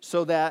written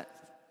so that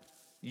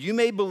you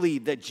may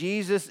believe that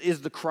Jesus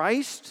is the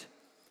Christ,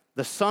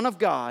 the Son of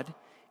God,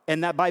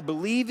 and that by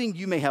believing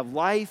you may have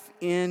life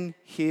in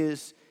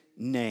his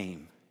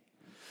name.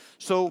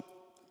 So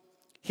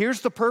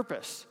here's the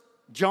purpose.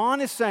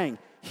 John is saying,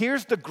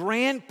 here's the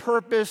grand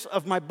purpose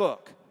of my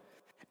book.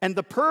 And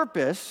the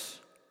purpose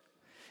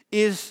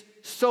is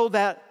so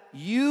that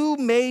you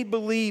may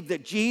believe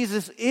that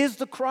Jesus is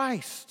the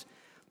Christ,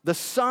 the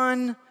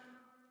Son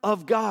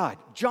of God.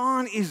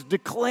 John is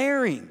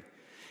declaring,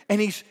 and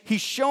he's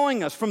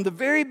showing us from the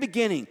very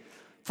beginning,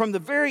 from the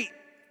very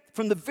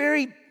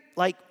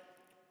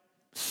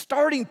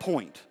starting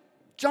point.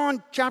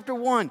 John chapter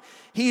 1,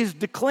 he is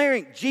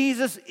declaring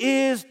Jesus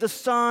is the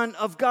Son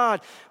of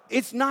God.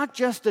 It's not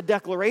just a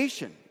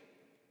declaration.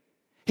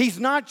 He's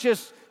not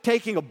just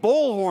taking a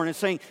bullhorn and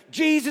saying,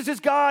 Jesus is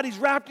God, he's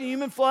wrapped in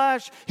human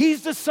flesh,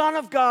 he's the Son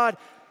of God.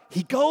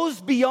 He goes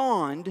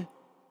beyond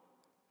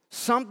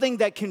something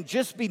that can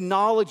just be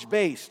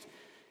knowledge-based.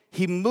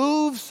 He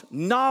moves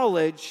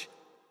knowledge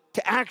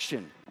to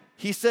action.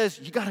 He says,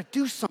 you got to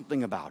do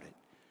something about it.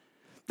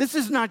 This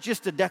is not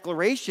just a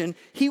declaration.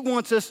 He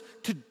wants us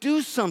to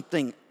do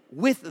something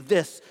with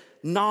this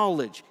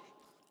knowledge.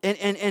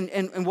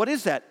 And what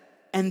is that?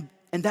 And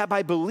that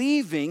by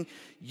believing,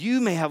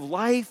 you may have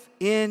life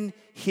in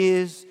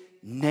his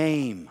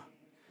name.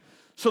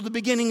 So the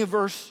beginning of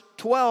verse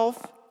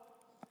 12,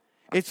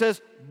 it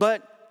says,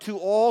 but to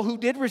all who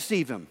did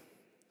receive him.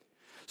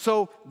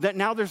 So that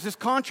now there's this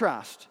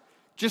contrast.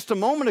 Just a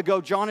moment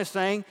ago, John is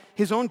saying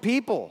his own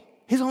people,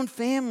 his own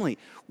family.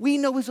 We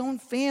know his own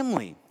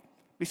family.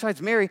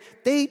 Besides Mary,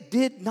 they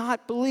did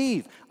not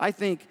believe.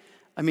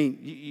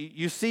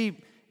 You see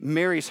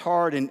Mary's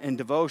heart and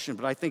devotion,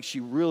 but I think she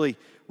really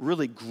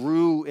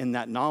grew in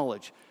that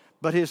knowledge.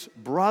 But his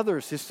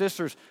brothers, his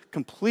sisters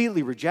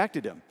completely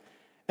rejected him.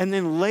 And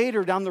then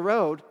later down the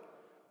road,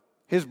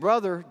 his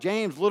brother,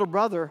 James, little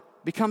brother,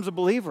 becomes a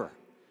believer.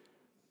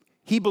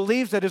 He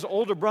believes that his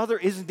older brother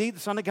is indeed the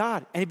Son of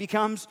God, and he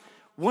becomes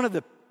one of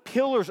the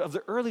pillars of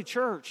the early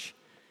church.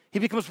 He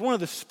becomes one of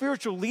the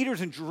spiritual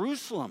leaders in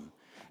Jerusalem.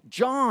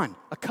 John,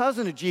 a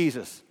cousin of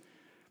Jesus,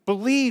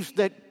 believes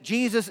that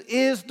Jesus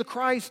is the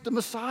Christ, the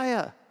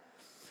Messiah.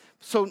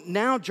 So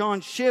now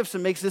John shifts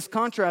and makes this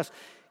contrast.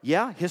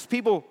 Yeah, his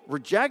people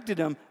rejected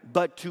him,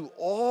 but to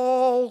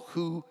all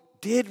who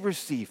did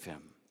receive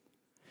him.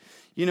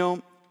 You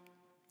know,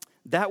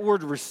 that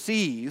word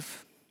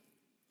receive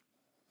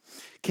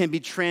can be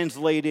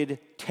translated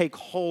take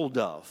hold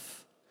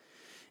of.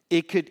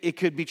 It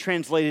could be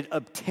translated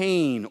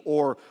obtain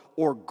or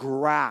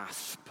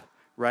grasp,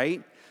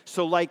 right?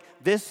 So like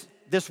this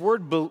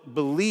word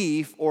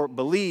believe,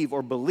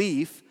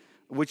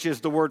 which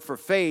is the word for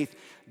faith,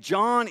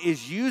 John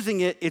is using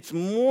it. It's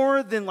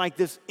more than like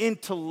this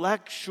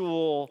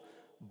intellectual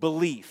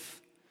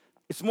belief.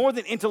 It's more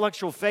than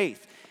intellectual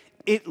faith.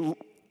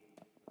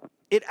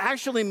 It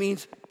actually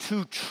means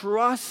to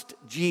trust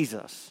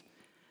Jesus.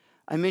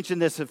 I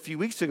mentioned this a few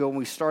weeks ago when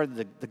we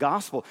started the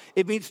gospel.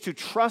 It means to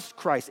trust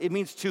Christ. It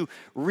means to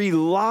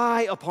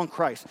rely upon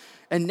Christ.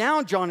 And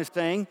now John is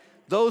saying,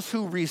 those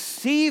who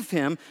receive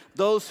him,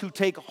 those who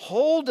take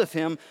hold of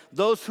him,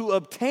 those who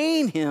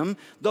obtain him,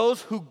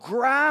 those who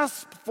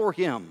grasp for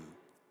him.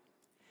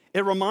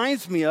 It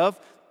reminds me of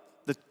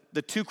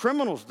the two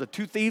criminals, the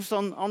two thieves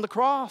on the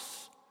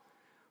cross,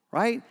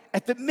 right?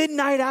 At the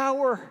midnight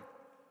hour,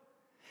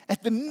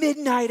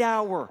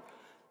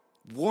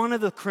 one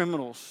of the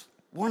criminals,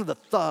 one of the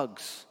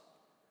thugs,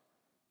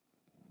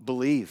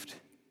 believed.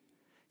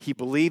 He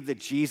believed that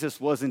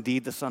Jesus was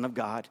indeed the Son of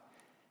God.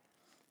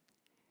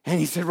 And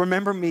he said,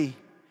 remember me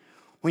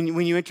when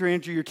you enter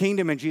into your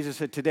kingdom. And Jesus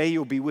said, today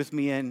you'll be with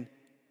me in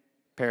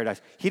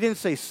paradise. He didn't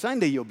say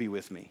Sunday you'll be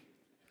with me.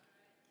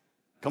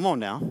 Come on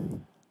now.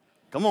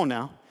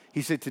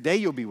 He said, today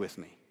you'll be with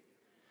me.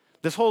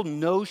 This whole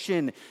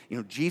notion,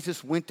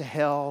 Jesus went to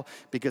hell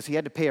because he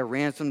had to pay a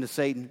ransom to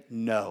Satan.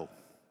 No.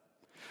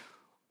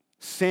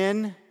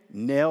 Sin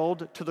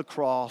nailed to the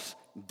cross,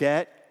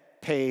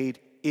 debt paid,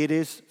 it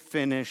is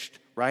finished,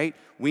 right?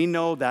 We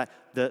know that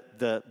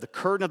the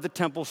curtain of the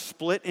temple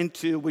split in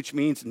two, which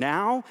means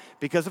now,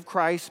 because of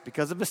Christ,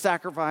 because of the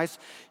sacrifice,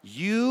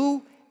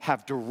 you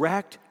have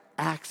direct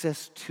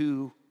access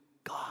to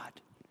God.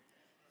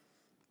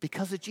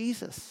 Because of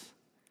Jesus,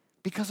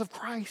 because of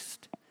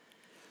Christ.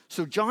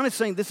 So John is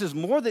saying this is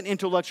more than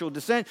intellectual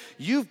descent.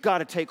 You've got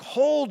to take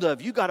hold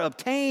of, you've got to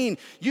obtain,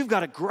 you've got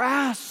to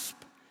grasp.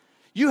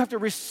 You have to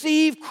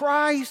receive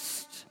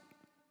Christ.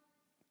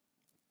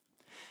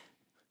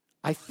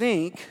 I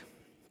think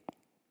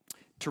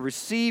to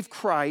receive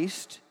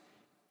Christ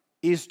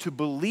is to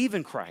believe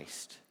in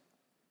Christ.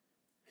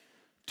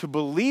 To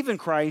believe in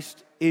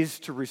Christ is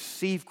to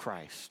receive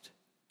Christ.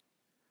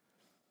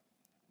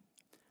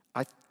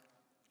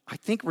 I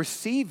think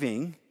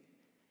receiving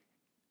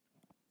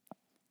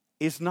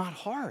is not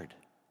hard.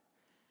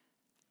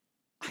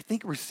 I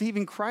think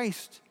receiving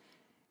Christ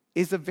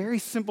is a very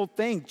simple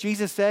thing.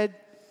 Jesus said,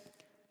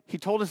 he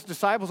told his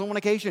disciples on one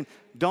occasion,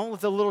 don't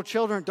let the little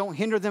children, don't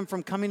hinder them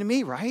from coming to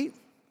me, right?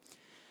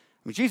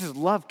 I mean, Jesus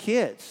loved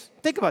kids.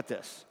 Think about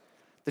this.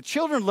 The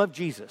children loved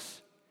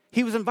Jesus.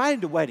 He was invited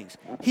to weddings.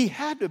 He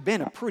had to have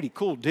been a pretty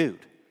cool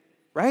dude,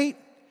 right?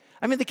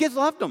 I mean, the kids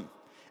loved him.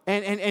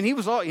 And he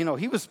was all,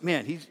 he was,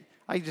 man,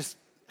 I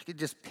could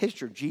just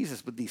picture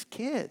Jesus with these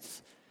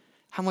kids,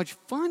 how much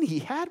fun he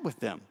had with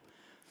them.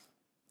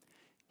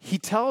 He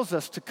tells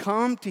us to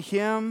come to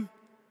him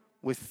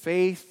with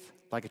faith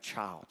like a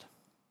child.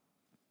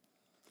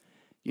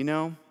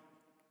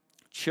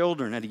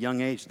 Children at a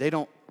young age, they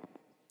don't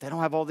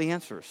have all the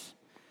answers.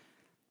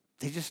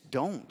 They just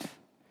don't.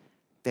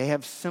 They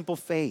have simple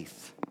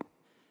faith,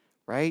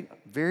 right?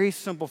 Very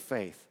simple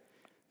faith.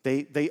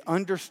 They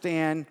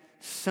understand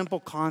simple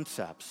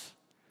concepts.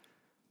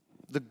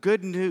 The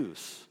good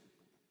news,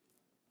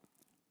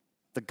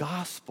 the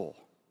gospel,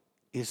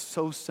 is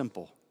so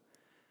simple.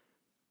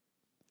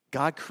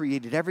 God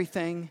created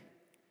everything.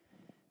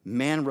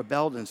 Man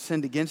rebelled and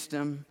sinned against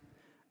him.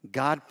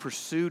 God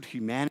pursued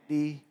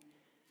humanity,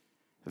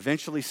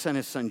 eventually sent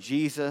his son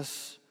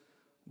Jesus,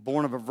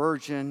 born of a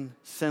virgin,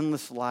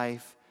 sinless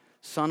life,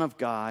 Son of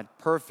God,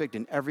 perfect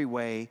in every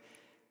way,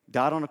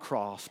 died on a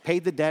cross,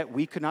 paid the debt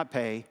we could not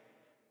pay,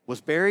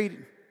 was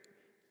buried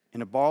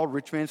in a borrowed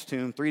rich man's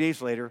tomb. 3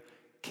 days later,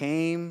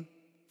 came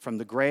from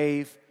the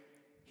grave.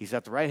 He's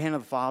at the right hand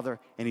of the Father,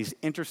 and he's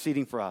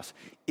interceding for us.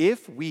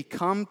 If we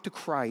come to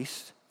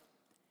Christ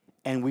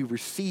and we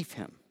receive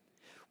him,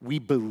 we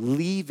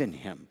believe in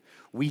him,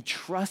 we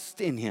trust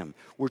in him,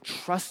 we're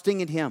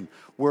trusting in him,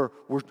 we're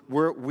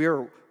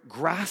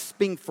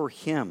grasping for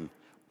him,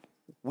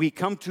 we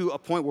come to a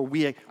point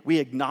where we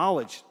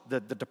acknowledge the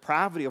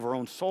depravity of our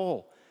own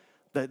soul,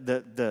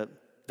 the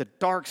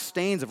dark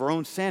stains of our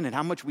own sin, and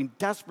how much we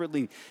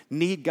desperately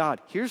need God.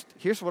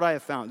 Here's what I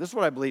have found. This is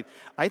what I believe.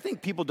 I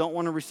think people don't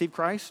want to receive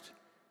Christ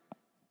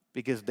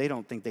because they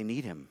don't think they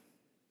need him.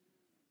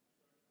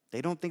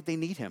 They don't think they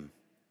need him.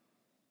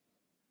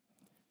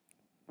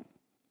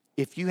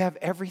 If you have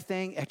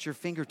everything at your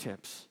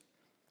fingertips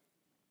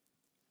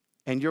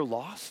and you're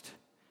lost,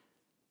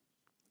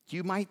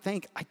 you might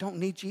think, I don't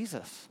need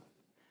Jesus.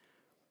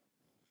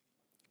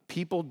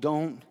 People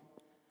don't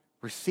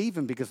receive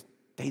him because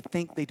they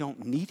think they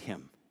don't need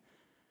him.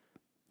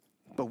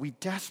 But we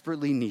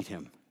desperately need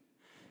him.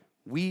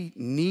 We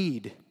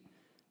need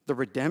the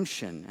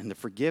redemption and the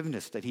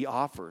forgiveness that he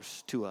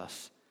offers to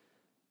us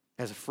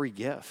as a free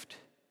gift.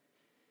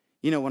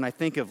 When I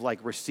think of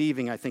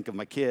receiving, I think of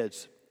my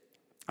kids,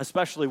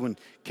 especially when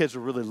kids are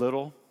really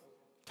little,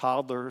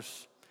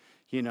 toddlers,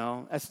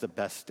 that's the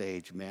best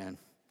stage, man.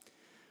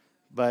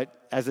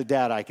 But as a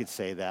dad, I could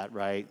say that,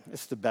 right?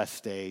 It's the best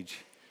stage.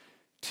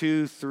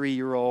 2,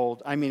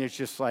 3-year-old. I mean, it's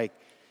just like,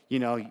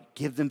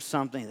 give them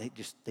something.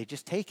 They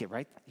just take it,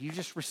 right? You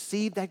just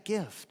receive that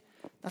gift.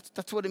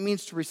 That's what it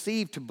means to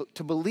receive,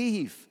 to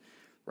believe,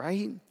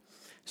 right?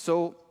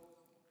 So,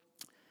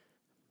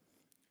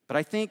 but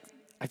I think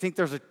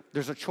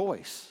there's a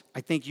choice. I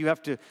think you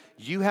have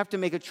to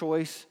make a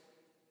choice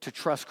to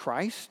trust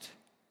Christ,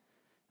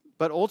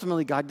 but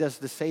ultimately God does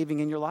the saving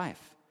in your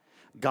life.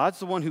 God's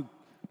the one who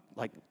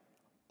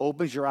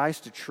opens your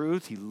eyes to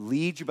truth. He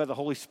leads you by the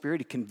Holy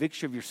Spirit. He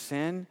convicts you of your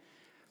sin.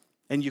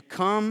 And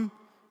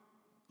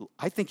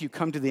I think you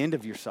come to the end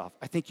of yourself.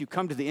 I think you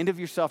come to the end of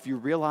yourself. You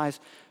realize,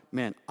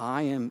 man,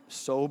 I am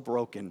so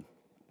broken.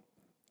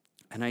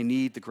 And I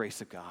need the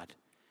grace of God.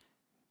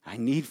 I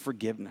need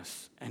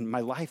forgiveness. And my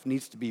life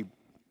needs to be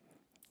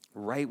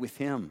right with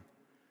him.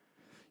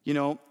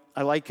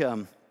 I like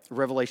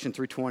Revelation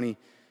 3:20,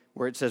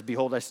 where it says,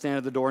 behold, I stand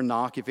at the door and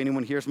knock. If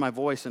anyone hears my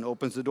voice and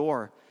opens the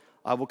door,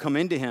 I will come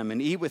into him and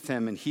eat with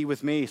him and he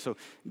with me. So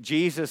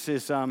Jesus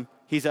is,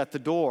 he's at the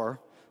door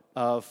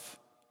of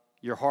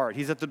your heart.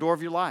 He's at the door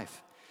of your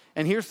life.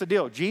 And here's the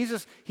deal.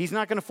 Jesus, he's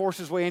not going to force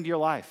his way into your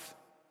life.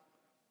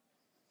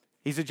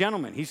 He's a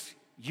gentleman.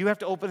 You have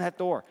to open that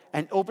door.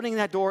 And opening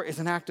that door is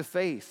an act of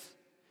faith.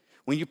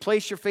 When you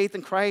place your faith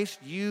in Christ,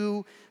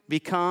 you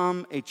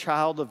become a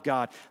child of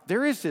God.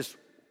 There is this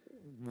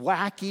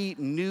wacky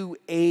new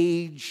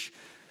age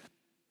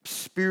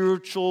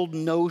spiritual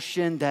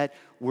notion that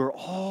we're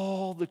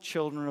all the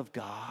children of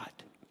God.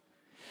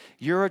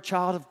 You're a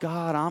child of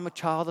God. I'm a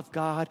child of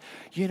God.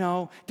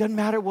 Doesn't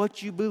matter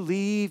what you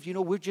believe.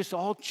 We're just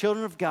all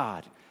children of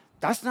God.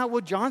 That's not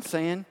what John's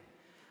saying.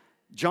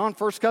 John,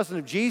 first cousin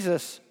of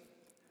Jesus,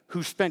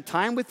 who spent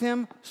time with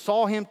him,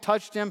 saw him,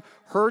 touched him,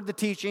 heard the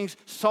teachings,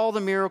 saw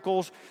the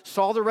miracles,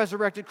 saw the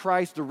resurrected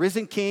Christ, the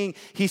risen King.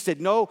 He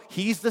said, no,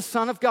 he's the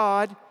Son of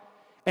God.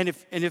 And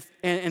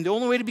the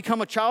only way to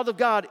become a child of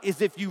God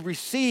is if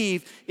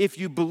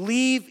you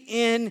believe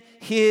in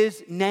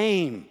his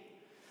name.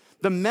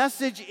 The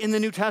message in the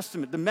New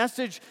Testament, the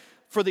message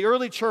for the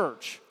early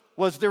church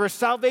was there is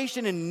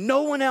salvation in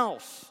no one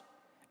else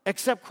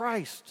except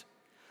Christ.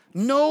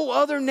 No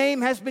other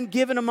name has been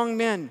given among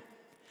men.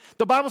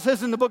 The Bible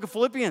says in the book of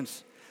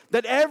Philippians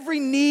that every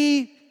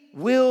knee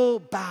will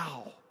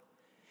bow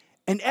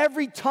and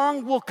every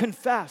tongue will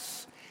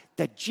confess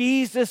that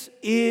Jesus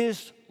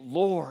is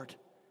Lord.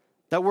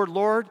 That word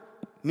Lord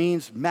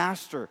means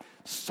master,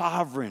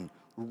 sovereign,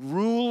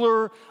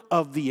 ruler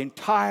of the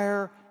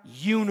entire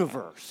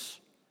universe.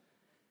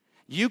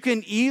 You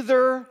can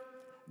either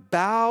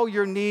bow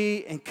your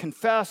knee and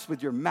confess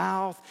with your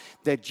mouth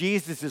that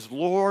Jesus is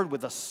Lord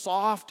with a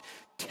soft,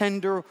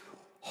 tender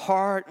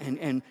heart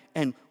and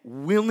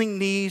willing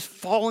knees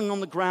falling on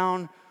the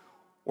ground,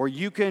 or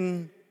you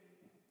can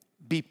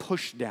be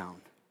pushed down.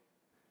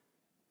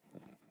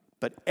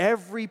 But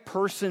every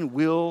person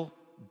will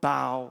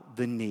bow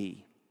the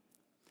knee.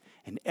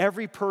 And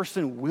every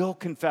person will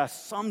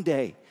confess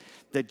someday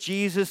that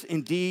Jesus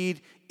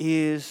indeed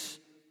is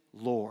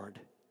Lord.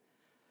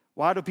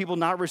 Why do people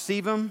not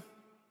receive him?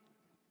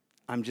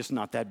 I'm just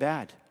not that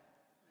bad.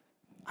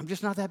 I'm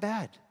just not that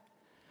bad.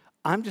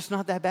 I'm just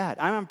not that bad.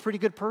 I'm a pretty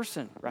good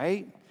person,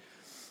 right?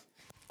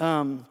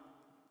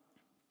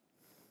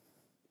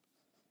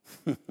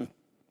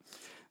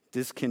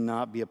 This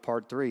cannot be a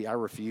part 3. I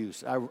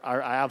refuse. I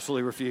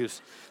absolutely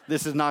refuse.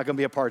 This is not going to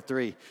be a part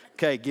 3.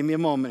 Okay, give me a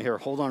moment here.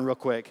 Hold on real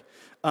quick.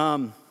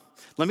 Let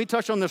me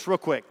touch on this real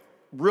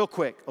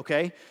quick,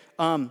 okay?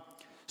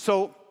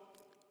 So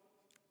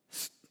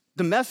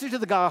the message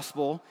of the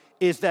gospel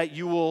is that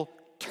you will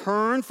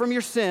turn from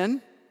your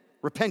sin,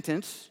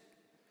 repentance.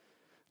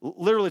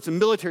 Literally, it's a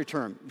military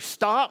term. You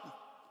stop,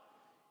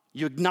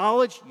 you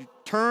acknowledge, you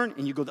turn,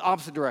 and you go the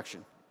opposite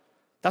direction.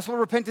 That's what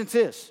repentance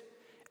is.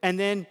 And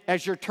then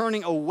as you're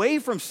turning away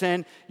from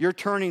sin, you're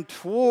turning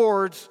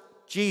towards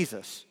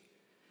Jesus.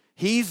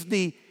 He's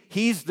the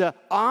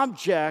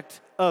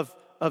object of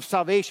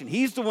salvation.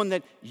 He's the one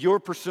that you're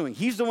pursuing.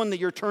 He's the one that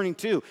you're turning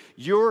to.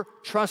 You're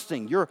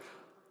trusting, you're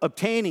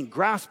obtaining,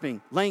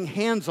 grasping, laying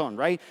hands on,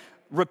 right?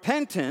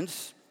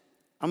 Repentance,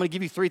 I'm going to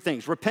give you 3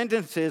 things.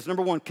 Repentance is,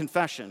 number 1,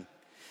 confession.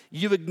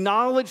 You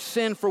acknowledge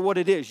sin for what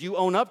it is. You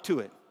own up to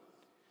it.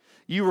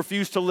 You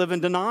refuse to live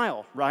in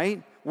denial,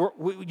 right?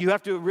 You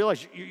have to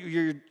realize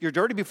you're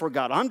dirty before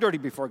God. I'm dirty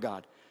before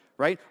God,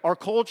 right? Our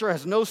culture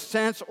has no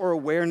sense or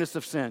awareness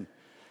of sin.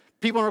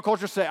 People in our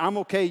culture say, I'm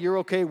okay, you're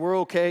okay, we're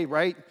okay,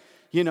 right?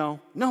 No,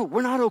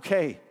 we're not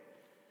okay.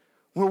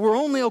 We're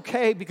only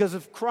okay because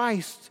of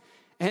Christ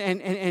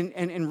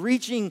and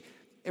reaching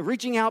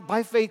out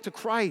by faith to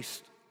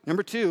Christ.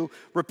 Number 2,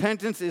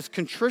 repentance is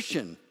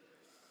contrition.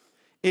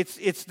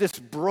 It's this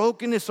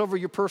brokenness over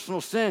your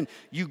personal sin.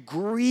 You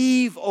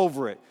grieve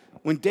over it.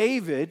 When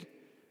David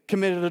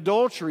committed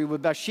adultery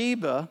with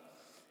Bathsheba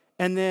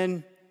and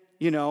then,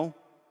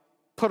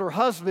 put her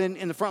husband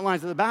in the front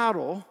lines of the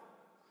battle,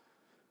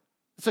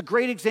 it's a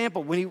great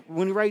example.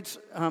 When he writes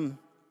Psalm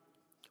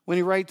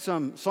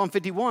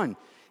 51,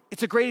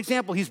 it's a great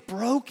example. He's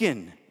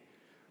broken,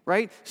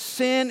 right?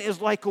 Sin is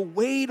like a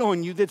weight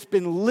on you that's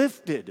been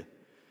lifted.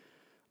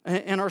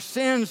 And our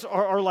sins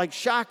are like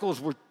shackles.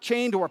 We're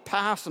chained to our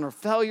past and our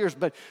failures.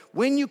 But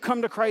when you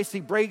come to Christ, he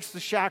breaks the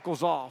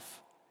shackles off.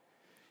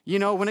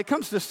 When it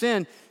comes to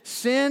sin,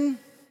 sin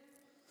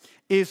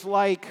is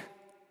like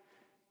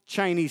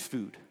Chinese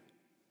food.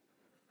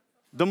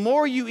 The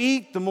more you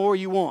eat, the more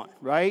you want,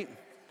 right?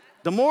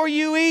 The more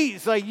you eat,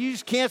 it's like you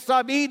just can't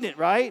stop eating it,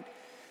 right?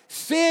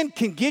 Sin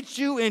can get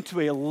you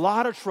into a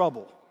lot of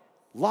trouble.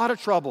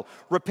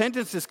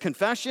 Repentance is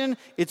confession,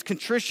 it's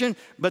contrition,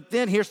 but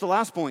then here's the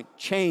last point,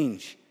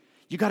 change.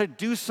 You got to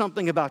do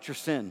something about your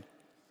sin,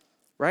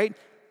 right?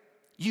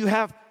 You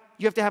have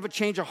to have a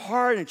change of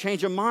heart and a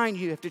change of mind.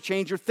 You have to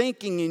change your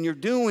thinking and your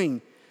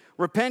doing.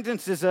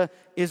 Repentance is a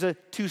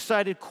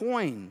two-sided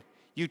coin.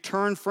 You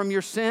turn from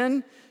your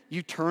sin,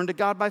 you turn to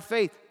God by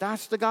faith.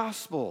 That's the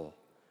gospel.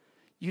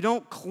 You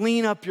don't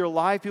clean up your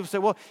life. People say,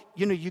 well,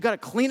 you got to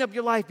clean up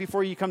your life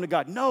before you come to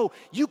God. No,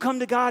 you come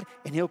to God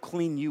and he'll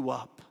clean you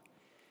up.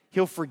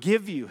 He'll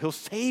forgive you. He'll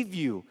save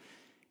you.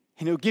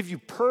 And he'll give you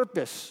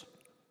purpose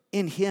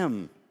in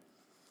him.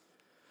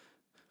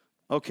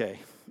 Okay,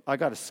 I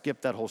got to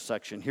skip that whole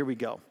section. Here we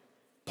go.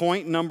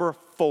 Point number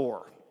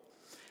 4.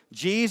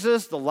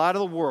 Jesus, the light of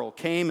the world,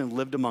 came and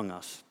lived among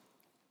us.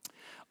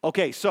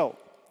 Okay, so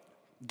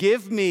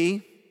give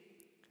me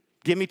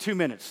 2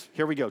 minutes.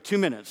 Here we go, 2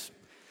 minutes.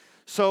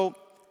 So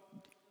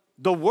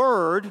the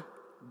word,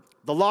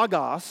 the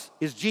Logos,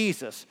 is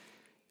Jesus.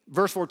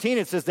 Verse 14,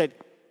 it says that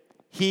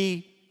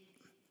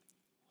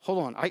hold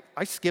on,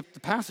 I skipped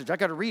the passage. I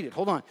got to read it.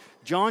 Hold on.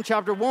 John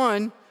chapter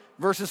 1,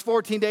 verses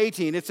 14 to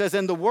 18. It says,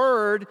 and the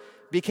Word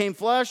became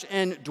flesh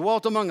and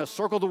dwelt among us.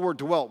 Circle the word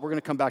dwelt. We're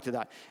going to come back to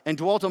that. And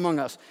dwelt among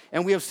us.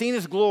 And we have seen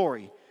his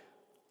glory.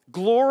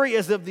 Glory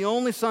as of the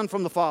only Son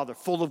from the Father,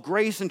 full of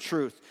grace and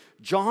truth.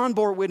 John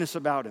bore witness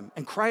about him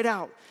and cried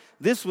out,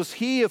 This was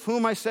he of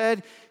whom I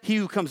said, he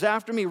who comes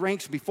after me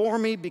ranks before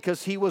me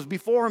because he was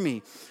before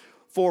me.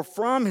 For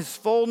from his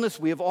fullness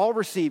we have all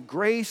received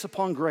grace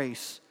upon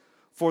grace.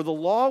 For the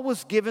law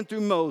was given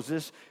through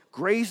Moses,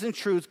 grace and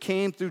truth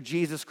came through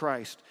Jesus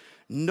Christ.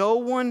 No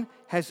one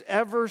has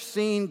ever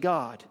seen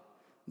God,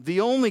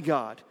 the only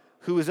God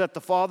who is at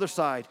the Father's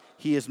side.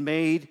 He has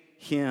made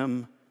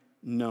him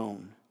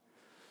known.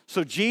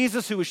 So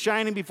Jesus, who was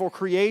shining before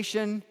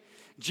creation,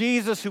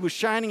 Jesus, who was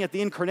shining at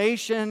the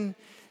incarnation,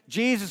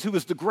 Jesus, who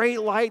was the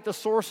great light, the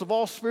source of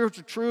all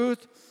spiritual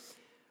truth,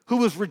 who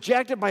was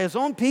rejected by his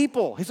own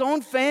people, his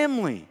own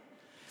family.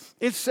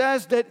 It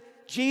says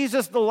that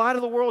Jesus, the light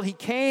of the world, he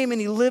came and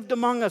he lived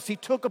among us. He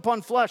took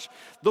upon flesh.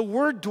 The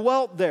word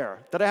dwelt there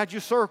that I had you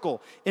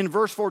circle in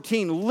verse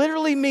 14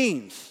 literally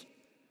means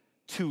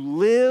to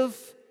live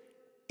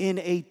in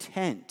a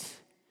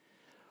tent.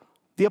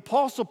 The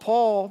Apostle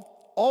Paul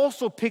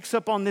also picks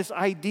up on this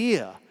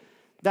idea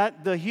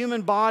that the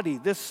human body,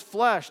 this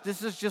flesh,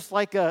 this is just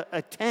like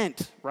a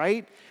tent,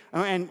 right?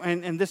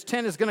 And this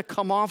tent is going to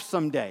come off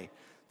someday.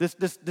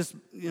 This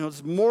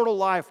mortal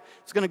life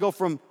is going to go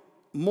from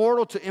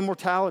mortal to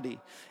immortality.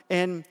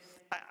 And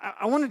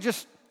I want to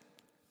just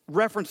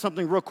reference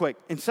something real quick.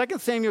 In 2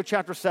 Samuel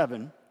chapter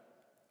 7,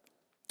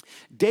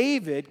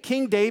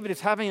 King David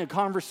is having a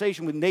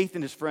conversation with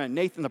Nathan, his friend,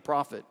 Nathan the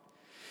prophet.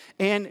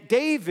 And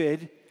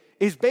David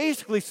is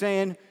basically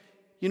saying,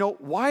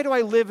 why do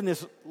I live in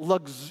this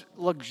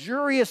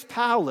luxurious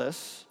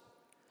palace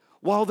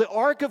while the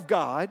ark of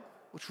God,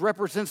 which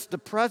represents the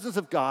presence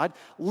of God,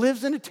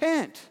 lives in a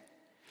tent?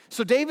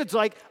 So David's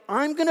like,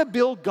 I'm going to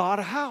build God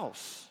a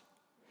house.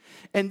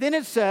 And then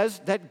it says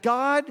that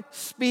God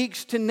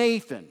speaks to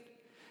Nathan.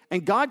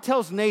 And God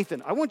tells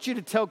Nathan, I want you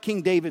to tell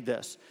King David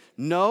this.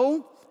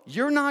 No,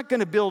 you're not going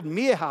to build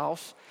me a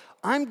house.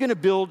 I'm going to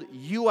build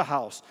you a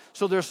house.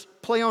 So there's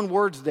play on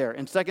words there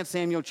in 2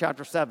 Samuel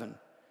chapter 7.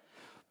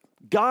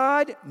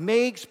 God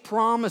makes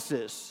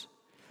promises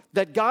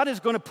that God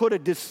is going to put a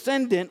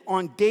descendant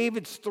on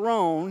David's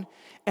throne,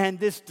 and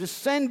this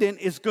descendant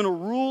is going to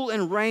rule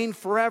and reign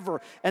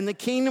forever, and the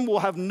kingdom will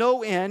have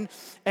no end.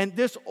 And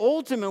this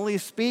ultimately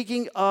is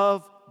speaking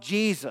of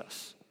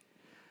Jesus.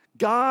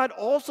 God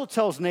also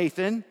tells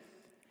Nathan,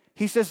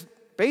 he says,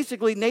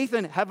 basically,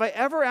 Nathan, have I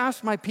ever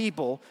asked my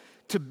people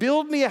to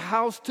build me a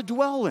house to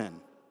dwell in?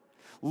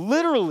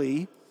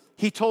 Literally,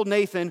 he told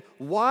Nathan,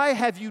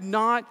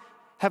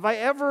 have I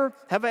ever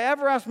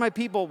asked my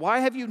people, why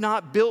have you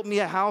not built me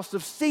a house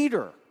of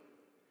cedar?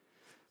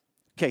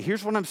 Okay,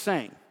 here's what I'm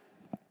saying.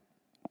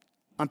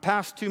 I'm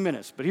past 2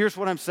 minutes, but here's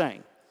what I'm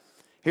saying.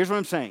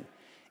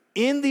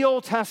 In the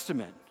Old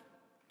Testament,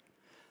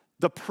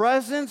 the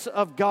presence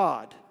of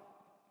God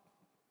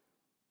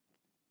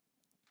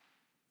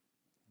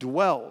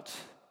dwelt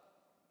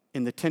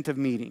in the tent of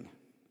meeting.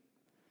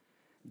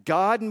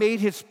 God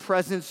made his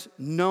presence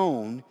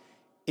known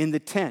in the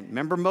tent.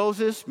 Remember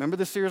Moses? Remember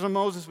the series on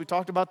Moses? We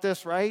talked about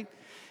this, right?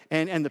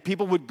 And the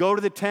people would go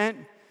to the tent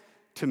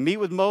to meet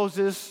with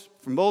Moses,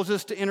 for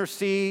Moses to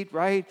intercede,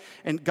 right?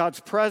 And God's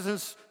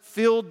presence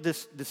filled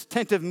this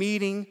tent of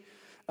meeting.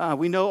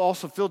 We know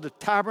also filled the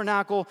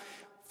tabernacle.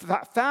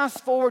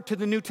 Fast forward to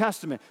the New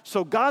Testament.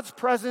 So God's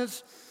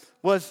presence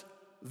was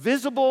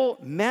visible,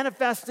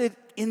 manifested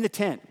in the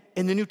tent.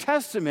 In the New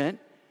Testament,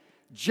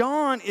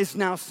 John is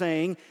now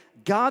saying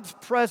God's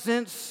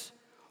presence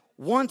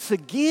once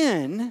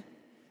again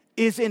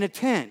is in a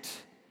tent,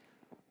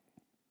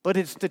 but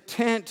it's the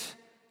tent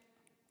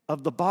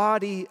of the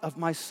body of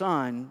my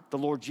Son, the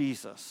Lord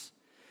Jesus.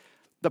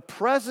 The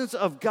presence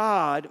of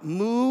God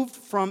moved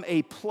from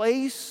a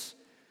place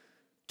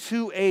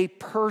to a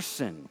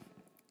person.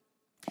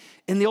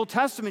 In the Old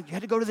Testament, you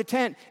had to go to the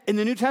tent. In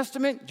the New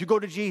Testament, you go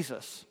to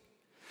Jesus.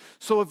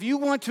 So if you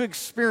want to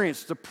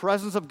experience the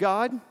presence of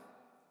God,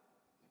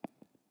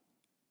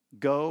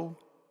 go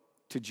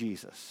to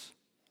Jesus.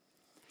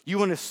 You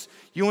want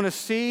to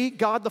see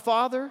God the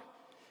Father?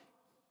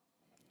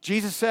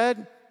 Jesus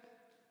said,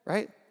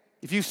 right?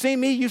 If you've seen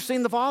me, you've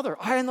seen the Father.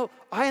 I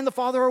and the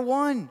Father are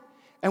one.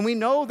 And we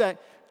know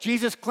that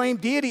Jesus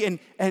claimed deity.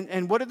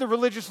 And what did the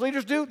religious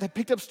leaders do? They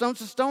picked up stones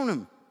to stone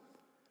him.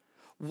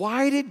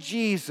 Why did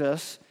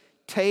Jesus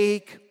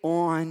take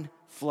on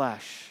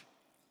flesh?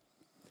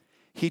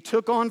 He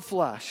took on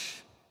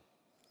flesh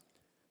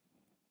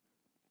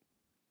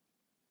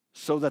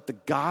so that the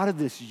God of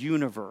this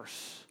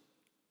universe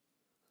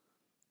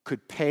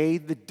could pay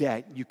the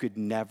debt you could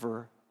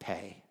never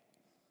pay.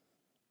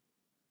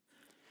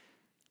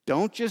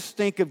 Don't just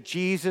think of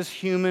Jesus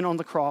human on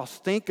the cross.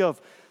 Think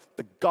of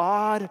the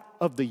God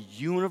of the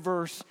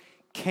universe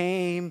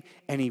came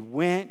and he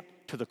went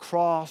to the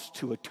cross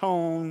to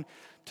atone,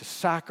 to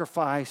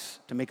sacrifice,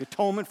 to make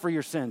atonement for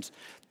your sins.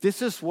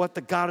 This is what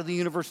the God of the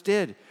universe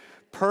did.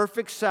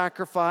 Perfect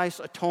sacrifice,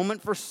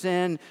 atonement for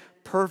sin,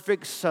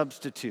 perfect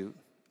substitute.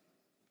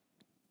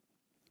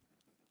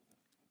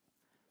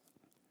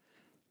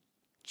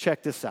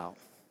 Check this out.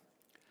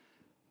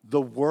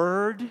 The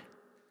Word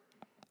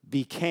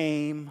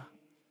became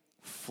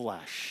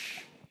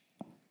flesh.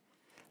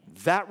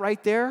 That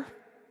right there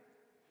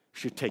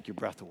should take your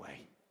breath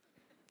away.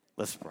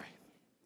 Let's pray.